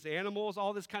 and even his animals,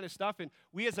 all this kind of stuff. And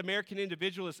we as American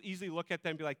individualists easily look at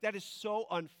them and be like, that is so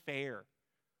unfair.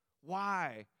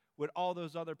 Why would all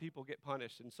those other people get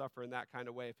punished and suffer in that kind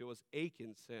of way if it was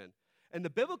Achan's sin? And the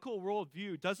biblical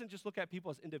worldview doesn't just look at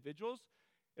people as individuals.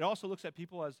 It also looks at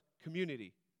people as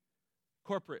community,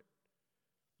 corporate.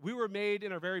 We were made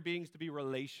in our very beings to be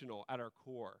relational at our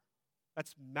core.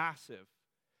 That's massive.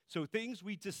 So things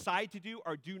we decide to do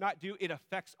or do not do, it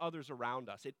affects others around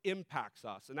us. It impacts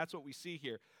us, and that's what we see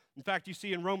here. In fact, you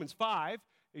see in Romans 5,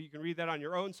 you can read that on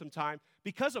your own sometime,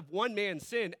 because of one man's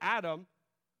sin, Adam,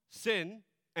 sin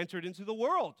entered into the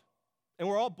world. And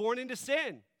we're all born into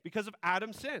sin because of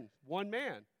Adam's sin, one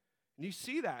man. And you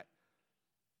see that.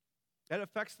 That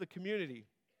affects the community.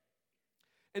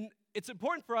 And it's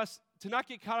important for us to not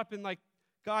get caught up in like,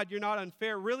 God, you're not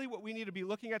unfair. Really what we need to be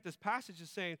looking at this passage is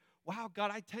saying, wow,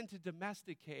 God, I tend to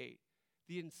domesticate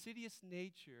the insidious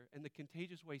nature and the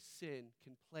contagious way sin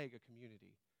can plague a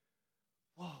community.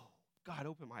 Whoa, God,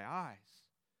 open my eyes.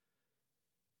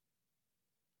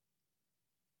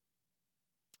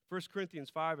 1 Corinthians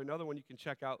 5, another one you can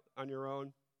check out on your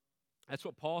own. That's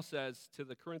what Paul says to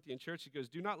the Corinthian church. He goes,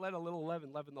 do not let a little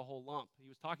leaven leaven the whole lump. He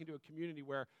was talking to a community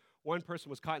where one person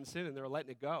was caught in sin and they were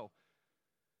letting it go.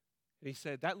 And he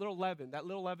said, that little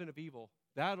leaven of evil,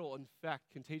 that'll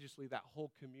infect contagiously that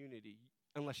whole community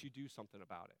unless you do something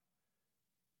about it.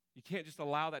 You can't just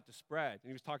allow that to spread. And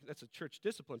he was talking, that's a church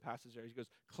discipline passage there. He goes,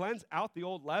 cleanse out the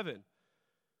old leaven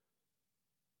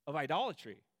of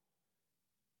idolatry.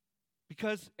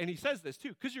 Because, and he says this too,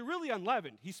 because you're really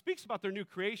unleavened. He speaks about their new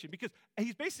creation because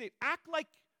he's basically act like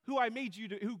who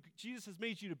Jesus has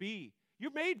made you to be.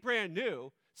 You're made brand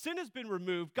new. Sin has been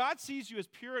removed. God sees you as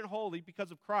pure and holy because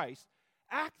of Christ.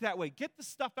 Act that way. Get the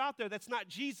stuff out there that's not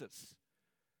Jesus.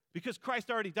 Because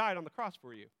Christ already died on the cross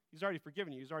for you. He's already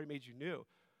forgiven you. He's already made you new.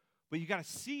 But you got to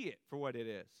see it for what it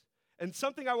is. And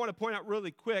something I want to point out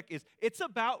really quick is it's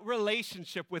about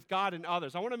relationship with God and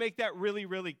others. I want to make that really,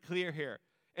 really clear here.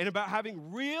 And about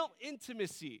having real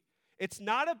intimacy. It's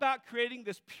not about creating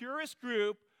this purest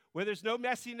group where there's no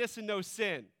messiness and no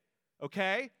sin.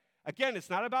 Okay? Again, it's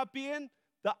not about being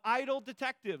the idol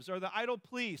detectives or the idol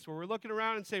police where we're looking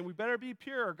around and saying, we better be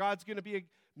pure or God's going to be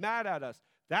mad at us.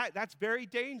 That's very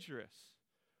dangerous.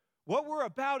 What we're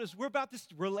about is we're about this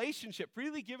relationship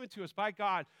freely given to us by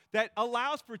God that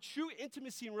allows for true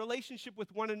intimacy and relationship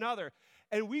with one another.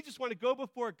 And we just want to go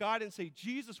before God and say,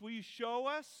 Jesus, will you show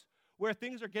us where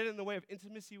things are getting in the way of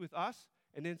intimacy with us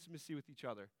and intimacy with each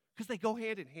other? Because they go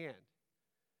hand in hand.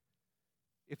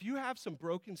 If you have some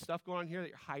broken stuff going on here that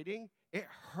you're hiding, it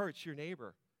hurts your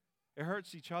neighbor. It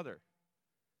hurts each other.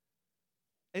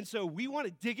 And so we want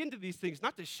to dig into these things,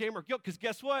 not to shame or guilt, because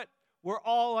guess what? We're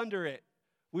all under it.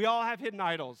 We all have hidden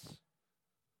idols.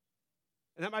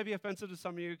 And that might be offensive to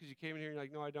some of you because you came in here and you're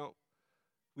like, no, I don't.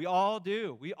 We all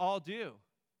do. We all do.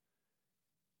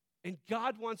 And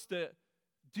God wants to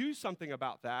do something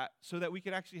about that so that we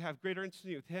can actually have greater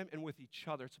intimacy with him and with each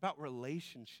other. It's about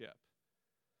relationship.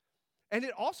 And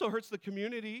it also hurts the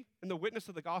community and the witness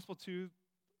of the gospel to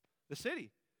the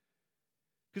city.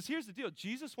 Because here's the deal.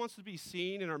 Jesus wants to be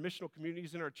seen in our missional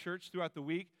communities, in our church throughout the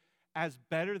week, as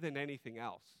better than anything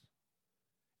else.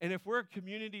 And if we're a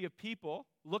community of people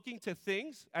looking to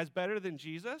things as better than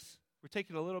Jesus, we're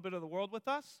taking a little bit of the world with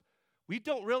us, we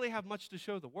don't really have much to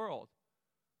show the world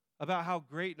about how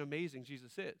great and amazing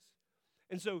Jesus is.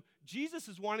 And so Jesus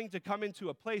is wanting to come into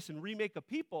a place and remake a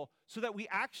people so that we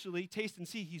actually taste and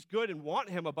see he's good and want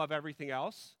him above everything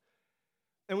else.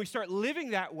 And we start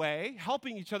living that way,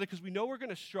 helping each other because we know we're going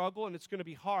to struggle and it's going to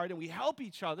be hard. And we help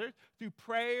each other through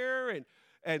prayer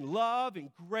and love and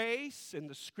grace and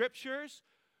the scriptures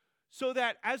so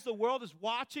that as the world is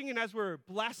watching and as we're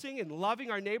blessing and loving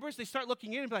our neighbors, they start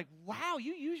looking in and be like, wow,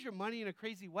 you use your money in a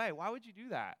crazy way. Why would you do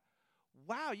that?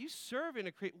 Wow, you serve in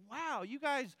a crazy, wow, you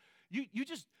guys, you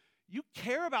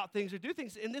care about things or do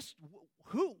things in this,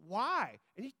 who, why?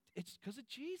 And it's because of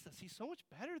Jesus. He's so much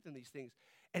better than these things.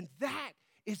 And that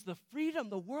is the freedom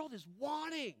the world is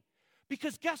wanting.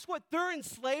 Because guess what? They're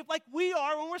enslaved like we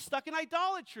are when we're stuck in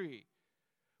idolatry.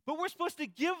 But we're supposed to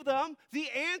give them the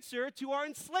answer to our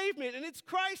enslavement, and it's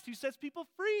Christ who sets people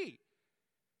free.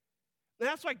 And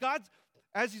that's why God's,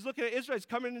 as he's looking at Israel, he's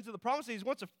coming into the promise, he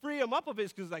wants to free them up of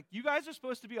it, because like, you guys are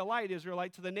supposed to be a light,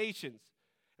 Israelite, to the nations.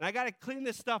 And I got to clean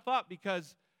this stuff up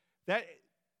because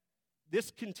this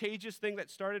contagious thing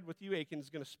that started with you, Achan, is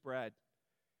going to spread.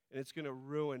 And it's going to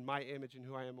ruin my image and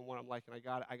who I am and what I'm like. And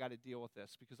I got to deal with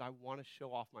this because I want to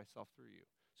show off myself through you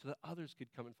so that others could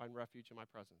come and find refuge in my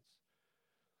presence.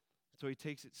 So he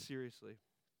takes it seriously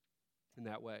in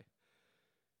that way.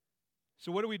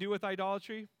 So what do we do with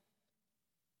idolatry?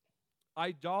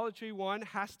 Idolatry, one,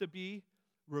 has to be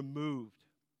removed.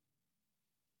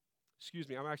 Excuse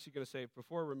me, I'm actually going to say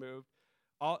before removed,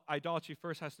 idolatry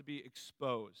first has to be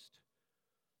exposed.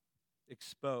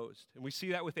 Exposed. And we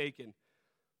see that with Achan.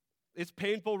 It's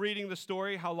painful reading the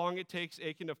story, how long it takes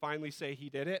Achan to finally say he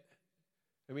did it.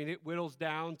 I mean, it whittles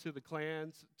down to the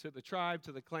clans, to the tribe,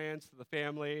 to the clans, to the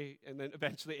family, and then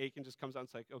eventually Achan just comes out and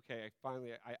it's like, okay,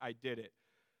 finally, I did it.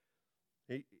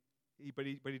 But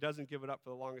he doesn't give it up for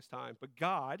the longest time. But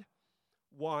God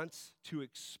wants to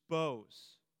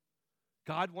expose.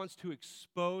 God wants to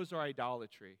expose our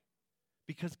idolatry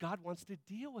because God wants to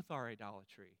deal with our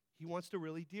idolatry. He wants to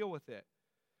really deal with it.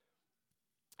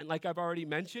 And like I've already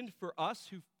mentioned, for us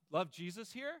who love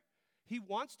Jesus here, he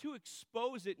wants to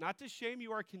expose it, not to shame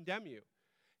you or condemn you.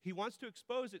 He wants to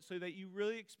expose it so that you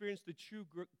really experience the true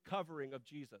covering of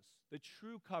Jesus, the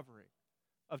true covering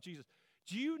of Jesus.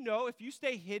 Do you know if you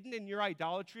stay hidden in your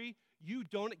idolatry, you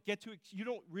don't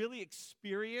really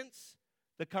experience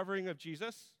the covering of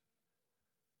Jesus?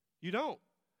 You don't.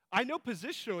 I know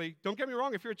positionally, don't get me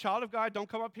wrong, if you're a child of God, don't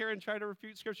come up here and try to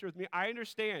refute Scripture with me. I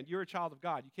understand you're a child of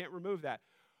God. You can't remove that.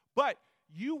 But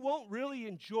you won't really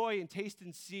enjoy and taste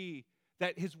and see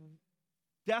that his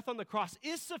death on the cross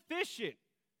is sufficient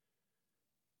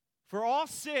for all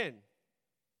sin,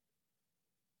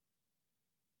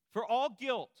 for all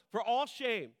guilt, for all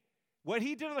shame. What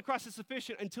he did on the cross is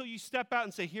sufficient until you step out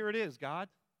and say, here it is, God.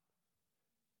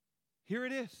 Here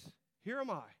it is. Here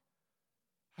am I.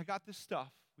 I got this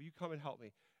stuff. Will you come and help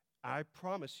me? I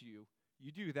promise you,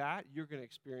 you do that, you're going to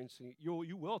experience,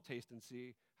 you will taste and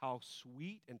see how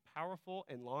sweet and powerful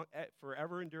and long,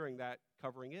 forever enduring that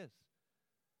covering is.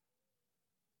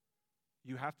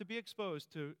 You have to be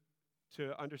exposed to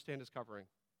understand his covering.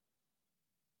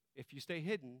 If you stay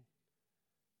hidden,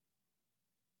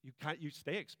 you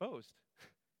stay exposed.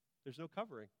 There's no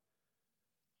covering.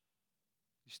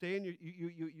 You stay in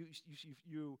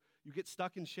you get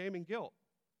stuck in shame and guilt.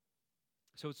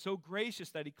 So it's so gracious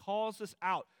that he calls us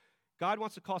out. God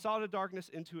wants to call us out of darkness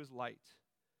into his light.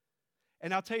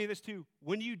 And I'll tell you this too,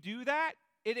 when you do that,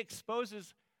 it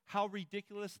exposes how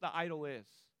ridiculous the idol is.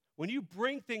 When you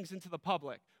bring things into the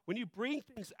public, when you bring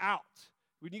things out,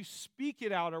 when you speak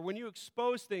it out or when you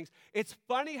expose things, it's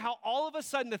funny how all of a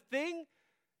sudden the thing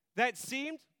that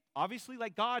seemed obviously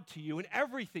like God to you and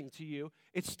everything to you,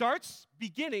 it starts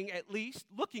beginning at least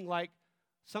looking like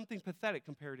something pathetic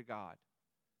compared to God.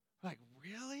 Like,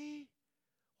 really?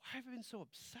 Why have I been so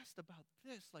obsessed about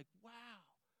this? Like, wow.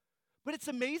 But it's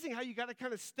amazing how you got to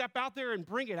kind of step out there and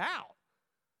bring it out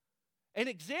and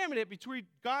examine it between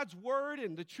God's word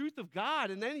and the truth of God.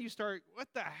 And then you start, what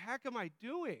the heck am I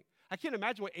doing? I can't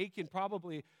imagine what Achan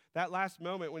probably, that last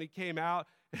moment when he came out,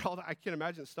 and all that, I can't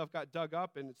imagine stuff got dug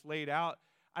up and it's laid out.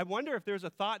 I wonder if there's a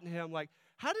thought in him like,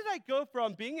 how did I go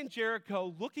from being in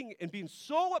Jericho, looking and being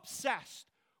so obsessed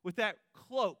with that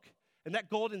cloak and that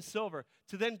gold and silver,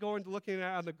 to then going to looking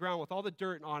at it on the ground with all the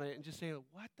dirt on it and just saying,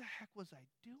 what the heck was I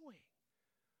doing?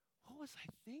 What was I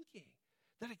thinking?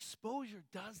 That exposure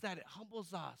does that. It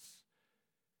humbles us.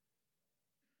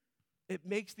 It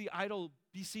makes the idol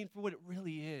be seen for what it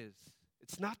really is.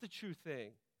 It's not the true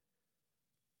thing.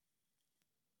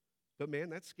 But man,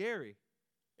 that's scary.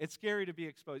 It's scary to be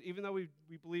exposed. Even though we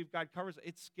believe God covers it,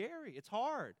 it's scary. It's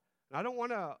hard. And I don't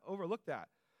want to overlook that.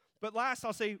 But last,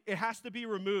 I'll say it has to be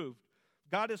removed.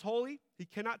 God is holy. He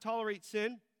cannot tolerate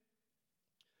sin.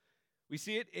 We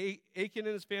see it. Achan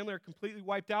and his family are completely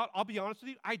wiped out. I'll be honest with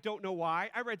you, I don't know why.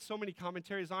 I read so many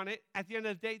commentaries on it. At the end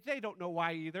of the day, they don't know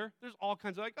why either. There's all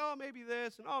kinds of like, oh, maybe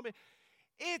this, and oh, maybe.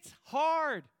 It's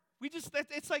hard.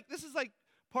 It's like, this is like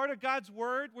part of God's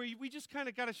word where we just kind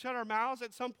of got to shut our mouths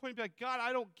at some point and be like, God,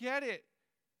 I don't get it.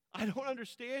 I don't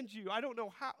understand you. I don't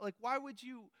know how, like, why would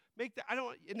you make that?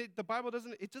 The Bible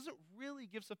doesn't really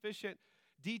give sufficient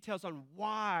details on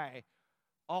why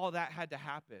all that had to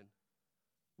happen.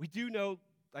 We do know,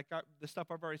 like the stuff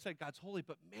I've already said, God's holy,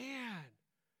 but man,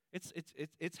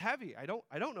 it's heavy. I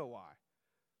don't know why.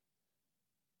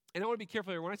 And I want to be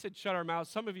careful here. When I said shut our mouths,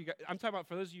 some of you guys, I'm talking about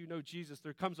for those of you who know Jesus,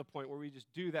 there comes a point where we just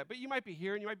do that. But you might be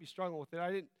here and you might be struggling with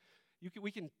it.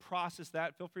 We can process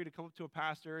that. Feel free to come up to a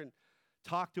pastor and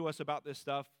talk to us about this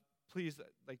stuff. Please,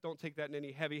 don't take that in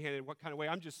any heavy-handed what kind of way.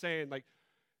 I'm just saying,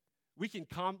 we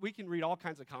can read all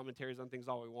kinds of commentaries on things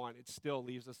all we want. It still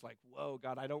leaves us like, whoa,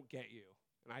 God, I don't get you.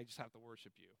 And I just have to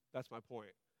worship you. That's my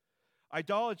point.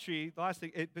 Idolatry, the last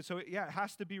thing, it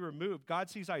has to be removed. God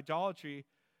sees idolatry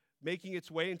making its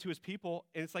way into his people,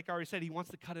 and it's like I already said, he wants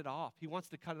to cut it off. He wants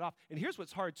to cut it off. And here's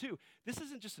what's hard, too. This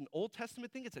isn't just an Old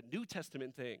Testament thing. It's a New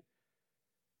Testament thing.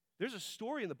 There's a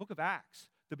story in the book of Acts,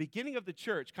 the beginning of the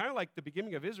church, kind of like the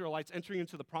beginning of Israelites entering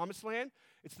into the promised land.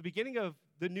 It's the beginning of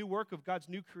the new work of God's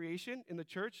new creation in the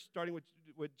church, starting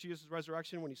with Jesus'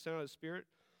 resurrection when he sent out his Spirit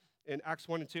in Acts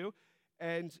 1 and 2.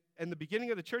 And the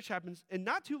beginning of the church happens, and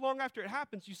not too long after it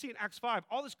happens, you see in Acts 5,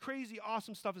 all this crazy,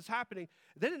 awesome stuff is happening.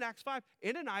 Then in Acts 5,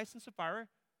 Ananias and Sapphira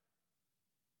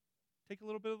take a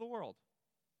little bit of the world,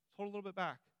 hold a little bit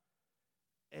back,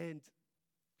 and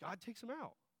God takes them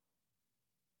out.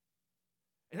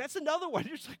 And that's another one.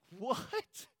 You're just like,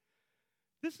 what?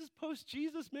 This is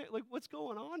post-Jesus, man. Like, what's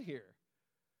going on here?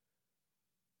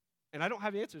 And I don't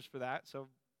have answers for that, so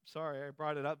sorry I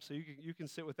brought it up so you can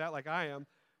sit with that like I am.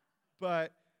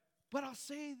 But I'll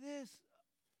say this.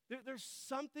 There's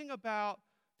something about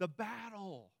the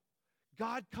battle.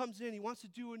 God comes in. He wants to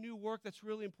do a new work that's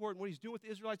really important. What he's doing with the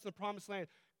Israelites in the promised land.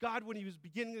 God, when he was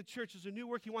beginning the church, there's a new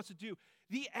work he wants to do.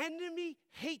 The enemy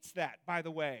hates that, by the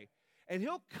way. And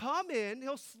he'll come in,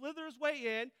 he'll slither his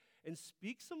way in and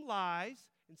speak some lies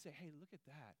and say, hey, look at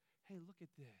that. Hey, look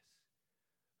at this.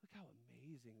 Look how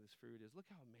amazing this fruit is. Look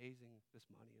how amazing this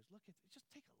money is. Look at it. Just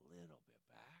take a little bit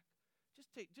back.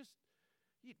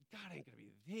 God ain't going to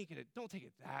be thinking it. Don't take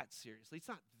it that seriously. It's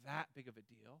not that big of a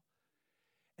deal.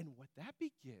 And what that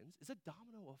begins is a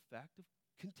domino effect of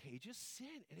contagious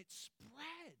sin, and it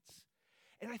spreads.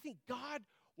 And I think God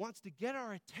wants to get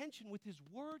our attention with his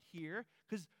word here,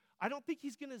 because I don't think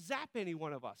he's going to zap any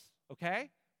one of us,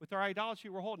 okay, with our idolatry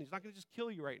we're holding. He's not going to just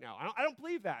kill you right now. I don't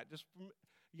believe that.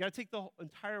 You got to take the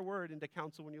entire word into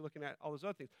counsel when you're looking at all those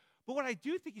other things. But what I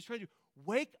do think he's trying to do,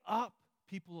 wake up,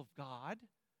 people of God.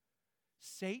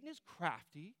 Satan is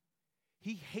crafty.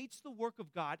 He hates the work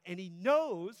of God, and he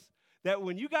knows that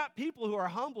when you got people who are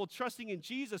humble, trusting in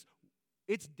Jesus,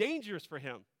 it's dangerous for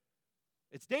him.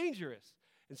 It's dangerous.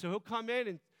 And so he'll come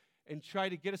in and try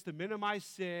to get us to minimize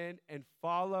sin and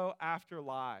follow after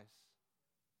lies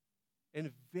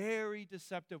in very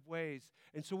deceptive ways.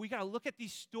 And so we got to look at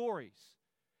these stories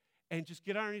and just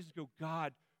get on our knees and go,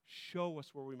 God, show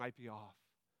us where we might be off.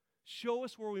 Show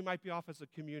us where we might be off as a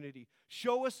community.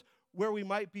 Show us where we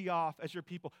might be off as your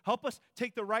people. Help us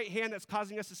take the right hand that's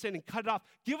causing us to sin and cut it off.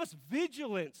 Give us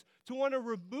vigilance to want to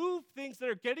remove things that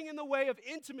are getting in the way of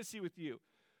intimacy with you.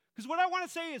 Because what I want to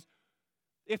say is,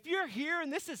 if you're here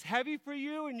and this is heavy for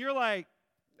you and you're like,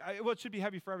 well, it should be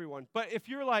heavy for everyone, but if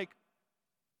you're like,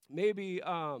 maybe,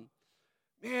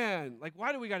 man, like,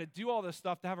 why do we got to do all this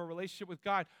stuff to have a relationship with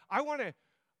God? I want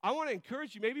to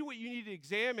encourage you. Maybe what you need to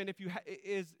examine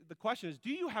the question is, do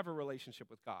you have a relationship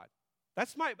with God?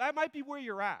 That might be where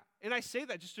you're at. And I say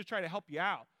that just to try to help you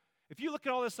out. If you look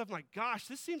at all this stuff and like, gosh,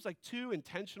 this seems like too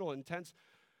intentional, intense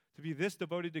to be this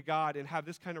devoted to God and have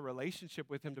this kind of relationship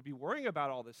with him, to be worrying about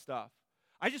all this stuff.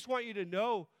 I just want you to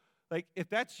know, like, if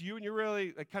that's you and you're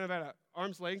really like kind of at an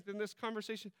arm's length in this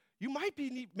conversation, you might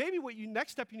be, maybe what you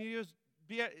next step you need to do is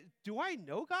do I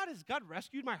know God? Has God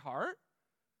rescued my heart?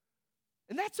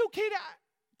 And that's okay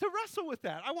to wrestle with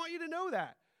that. I want you to know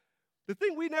that. The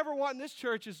thing we never want in this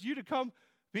church is you to come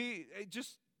be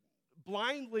just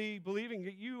blindly believing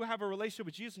that you have a relationship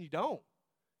with Jesus and you don't.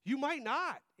 You might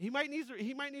not. He might need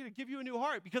to give you a new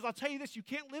heart, because I'll tell you this, you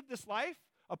can't live this life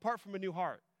apart from a new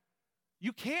heart.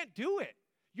 You can't do it.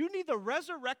 You need the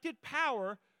resurrected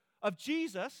power of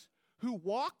Jesus, who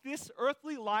walked this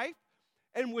earthly life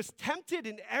and was tempted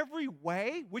in every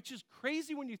way, which is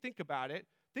crazy when you think about it.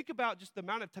 Think about just the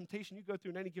amount of temptation you go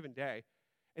through in any given day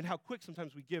and how quick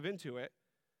sometimes we give into it.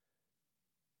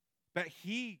 But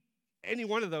any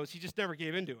one of those, he just never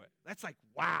gave into it. That's like,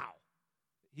 wow.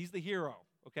 He's the hero,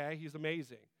 okay? He's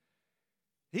amazing.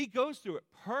 He goes through it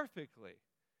perfectly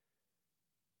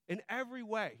in every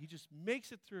way. He just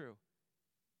makes it through.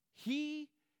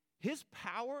 His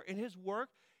power and his work,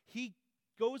 he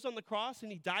goes on the cross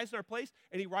and he dies in our place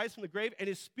and he rises from the grave, and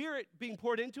his spirit being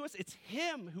poured into us, it's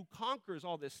him who conquers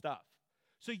all this stuff.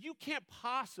 So you can't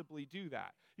possibly do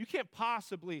that. You can't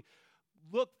possibly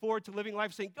look forward to living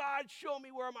life saying, God, show me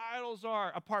where my idols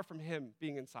are, apart from him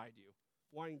being inside you,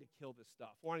 wanting to kill this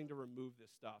stuff, wanting to remove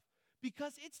this stuff,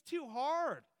 because it's too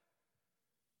hard.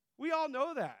 We all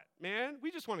know that, man.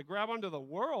 We just want to grab onto the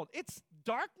world. It's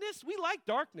darkness. We like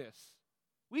darkness.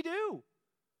 We do.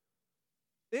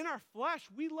 In our flesh,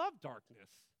 we love darkness.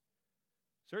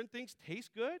 Certain things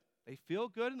taste good. They feel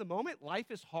good in the moment.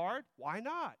 Life is hard. Why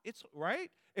not? It's right.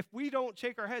 If we don't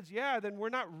shake our heads, then we're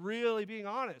not really being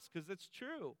honest, because it's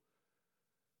true.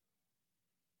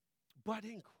 But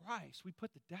in Christ, we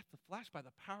put to death the flesh by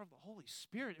the power of the Holy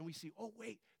Spirit, and we see, oh,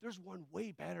 wait, there's one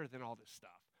way better than all this stuff,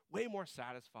 way more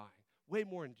satisfying, way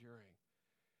more enduring.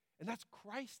 And that's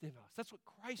Christ in us. That's what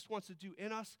Christ wants to do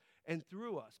in us and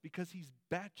through us, because he's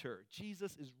better.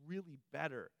 Jesus is really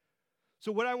better.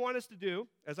 So what I want us to do,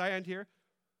 as I end here,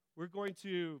 we're going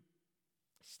to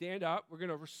stand up. We're going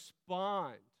to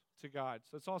respond to God. So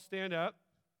let's all stand up.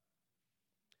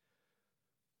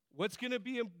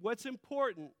 What's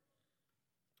important,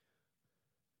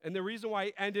 and the reason why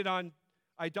I ended on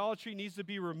idolatry needs to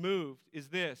be removed, is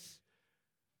this.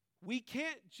 We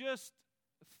can't just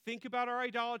think about our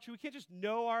idolatry. We can't just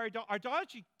know our idolatry.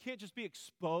 Idolatry can't just be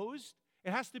exposed.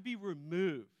 It has to be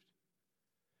removed.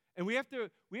 And we have to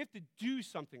do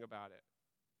something about it.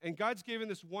 And God's given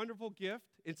this wonderful gift.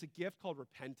 It's a gift called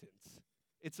repentance.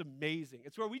 It's amazing.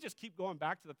 It's where we just keep going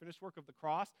back to the finished work of the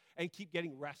cross and keep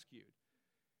getting rescued.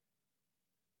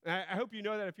 And I hope you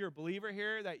know that if you're a believer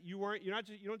here, that you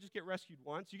don't just get rescued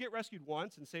once. You get rescued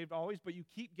once and saved always, but you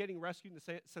keep getting rescued in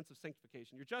the sense of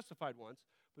sanctification. You're justified once,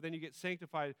 but then you get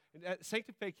sanctified. And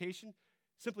sanctification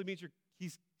simply means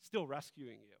he's still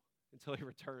rescuing you until he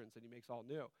returns and he makes all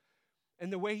new.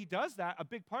 And the way he does that, a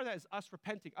big part of that is us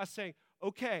repenting, us saying,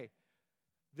 okay,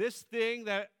 this thing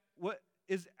that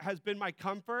has been my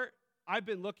comfort, I've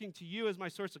been looking to you as my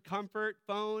source of comfort.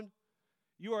 Phone,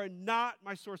 you are not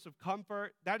my source of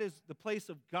comfort. That is the place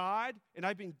of God, and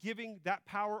I've been giving that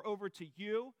power over to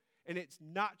you, and it's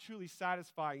not truly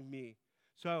satisfying me.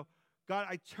 So, God,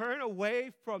 I turn away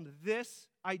from this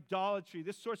idolatry,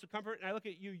 this source of comfort, and I look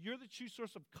at you. You're the true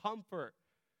source of comfort.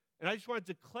 And I just want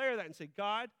to declare that and say,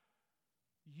 God,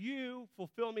 you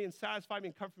fulfill me and satisfy me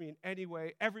and comfort me in any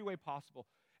way, every way possible.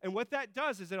 And what that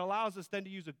does is it allows us then to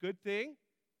use a good thing,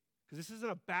 because this isn't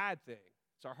a bad thing.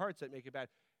 It's our hearts that make it bad.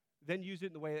 Then use it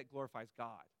in the way that glorifies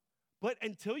God. But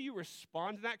until you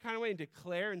respond to that kind of way and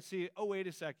declare and see, oh, wait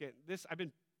a second, I've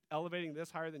been elevating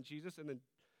this higher than Jesus, and then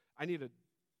I need to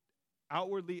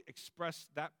outwardly express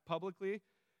that publicly,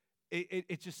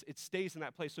 it stays in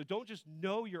that place. So don't just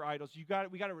know your idols. We got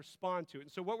to respond to it.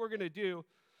 And so what we're going to do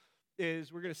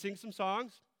is we're going to sing some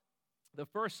songs. The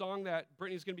first song that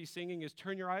Brittany's going to be singing is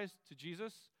Turn Your Eyes to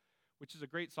Jesus, which is a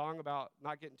great song about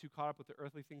not getting too caught up with the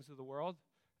earthly things of the world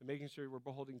and making sure we're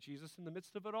beholding Jesus in the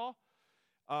midst of it all.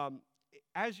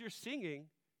 As you're singing,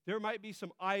 there might be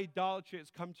some idolatry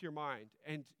that's come to your mind,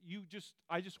 and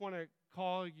I just want to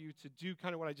call you to do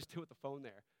kind of what I just did with the phone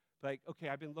there. Like, okay,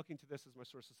 I've been looking to this as my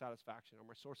source of satisfaction or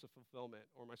my source of fulfillment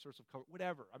or my source of comfort,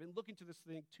 whatever. I've been looking to this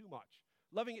thing too much,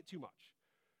 loving it too much.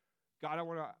 God,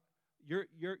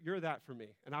 you're that for me,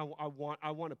 and I want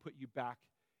to put you back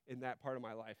in that part of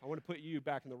my life. I want to put you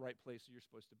back in the right place that you're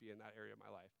supposed to be in that area of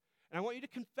my life. And I want you to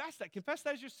confess that. Confess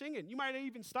that as you're singing. You might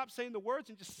even stop saying the words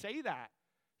and just say that.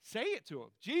 Say it to him.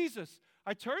 Jesus,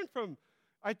 I turn from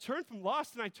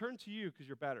lust and I turn to you because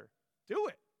you're better. Do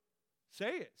it.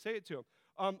 Say it. Say it to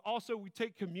him. Also, we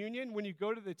take communion. When you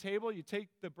go to the table, you take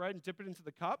the bread and dip it into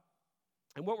the cup.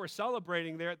 And what we're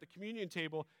celebrating there at the communion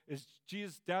table is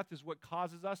Jesus' death is what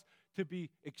causes us to be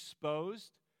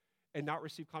exposed and not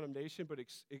receive condemnation, but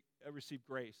receive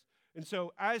grace. And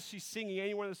so as she's singing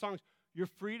any one of the songs, you're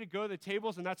free to go to the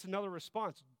tables, and that's another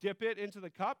response. Dip it into the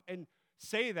cup and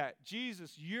say that,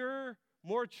 Jesus, you're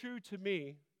more true to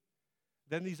me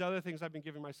than these other things I've been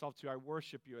giving myself to. I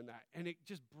worship you in that. And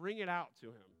just bring it out to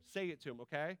him. Say it to him,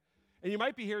 okay? And you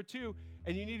might be here too,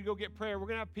 and you need to go get prayer. We're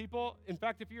going to have people. In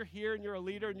fact, if you're here and you're a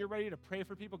leader and you're ready to pray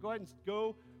for people, go ahead and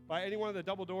go by any one of the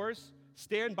double doors.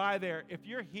 Stand by there. If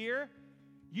you're here,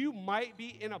 you might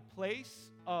be in a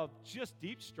place of just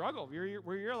deep struggle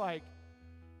where you're like,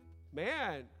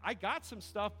 man, I got some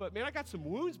stuff, but man, I got some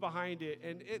wounds behind it.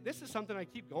 And this is something I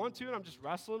keep going to and I'm just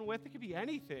wrestling with. It could be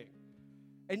anything.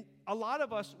 And a lot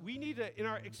of us, we need to, in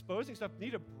our exposing stuff,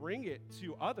 need to bring it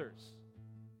to others.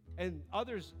 And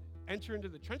others enter into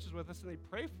the trenches with us and they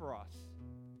pray for us.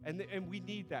 And we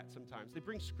need that sometimes. They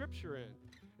bring scripture in.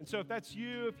 And so if that's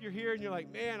you, if you're here and you're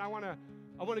like, man, I want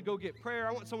to go get prayer.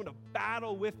 I want someone to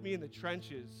battle with me in the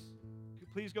trenches.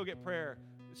 Please go get prayer.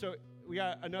 So we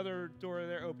got another door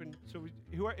there open. So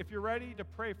if you're ready to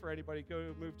pray for anybody,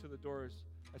 go move to the doors.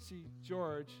 I see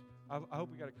George. I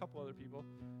hope we got a couple other people.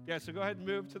 Yeah, so go ahead and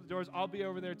move to the doors. I'll be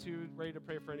over there too, ready to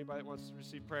pray for anybody that wants to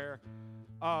receive prayer.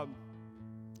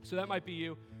 So that might be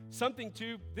you. Something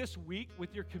too, this week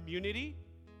with your community,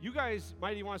 you guys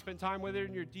might even want to spend time with it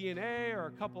in your DNA or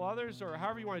a couple others or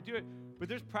however you want to do it. But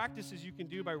there's practices you can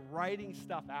do by writing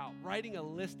stuff out, writing a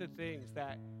list of things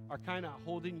that are kind of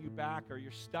holding you back or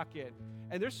you're stuck in.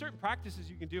 And there's certain practices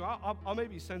you can do. I'll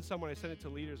maybe send some when I send it to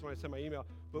leaders when I send my email.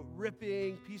 But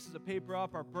ripping pieces of paper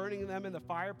up or burning them in the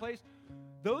fireplace,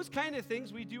 those kind of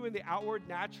things we do in the outward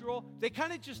natural, they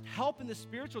kind of just help in the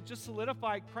spiritual, just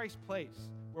solidify Christ's place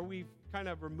where we've kind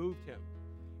of removed him.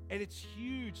 And it's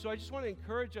huge. So I just want to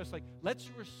encourage us, like, let's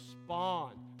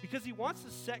respond because he wants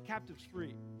to set captives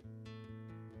free.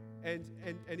 And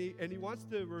he wants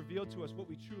to reveal to us what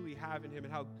we truly have in him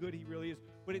and how good he really is.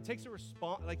 But it takes a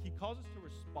response, like he calls us to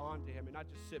respond to him and not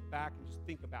just sit back and just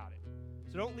think about it.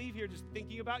 So don't leave here just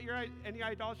thinking about any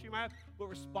idolatry you might have, but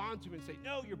respond to him and say,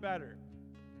 no, you're better.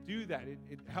 Do that.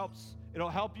 It helps. It'll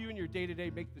help you in your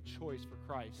day-to-day make the choice for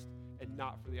Christ and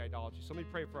not for the idolatry. So let me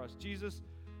pray for us. Jesus,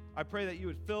 I pray that you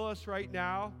would fill us right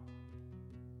now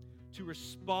to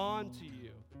respond to you,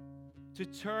 to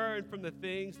turn from the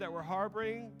things that we're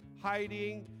harboring,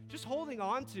 hiding, just holding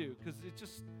on to, because it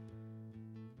just,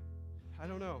 I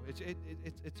don't know,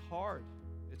 it's hard.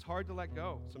 It's hard to let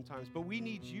go sometimes, but we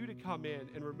need you to come in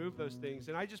and remove those things.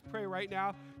 And I just pray right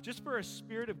now, just for a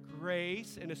spirit of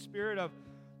grace and a spirit of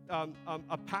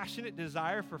a passionate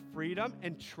desire for freedom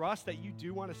and trust that you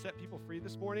do want to set people free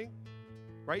this morning.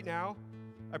 Right now,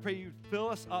 I pray you fill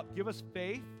us up, give us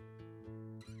faith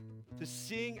to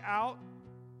sing out,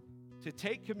 to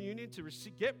take communion, to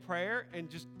get prayer, and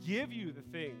just give you the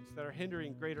things that are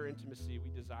hindering greater intimacy we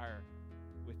desire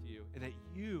with you and that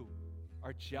you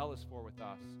are jealous for with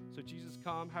us. So Jesus,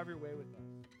 come, have your way with us.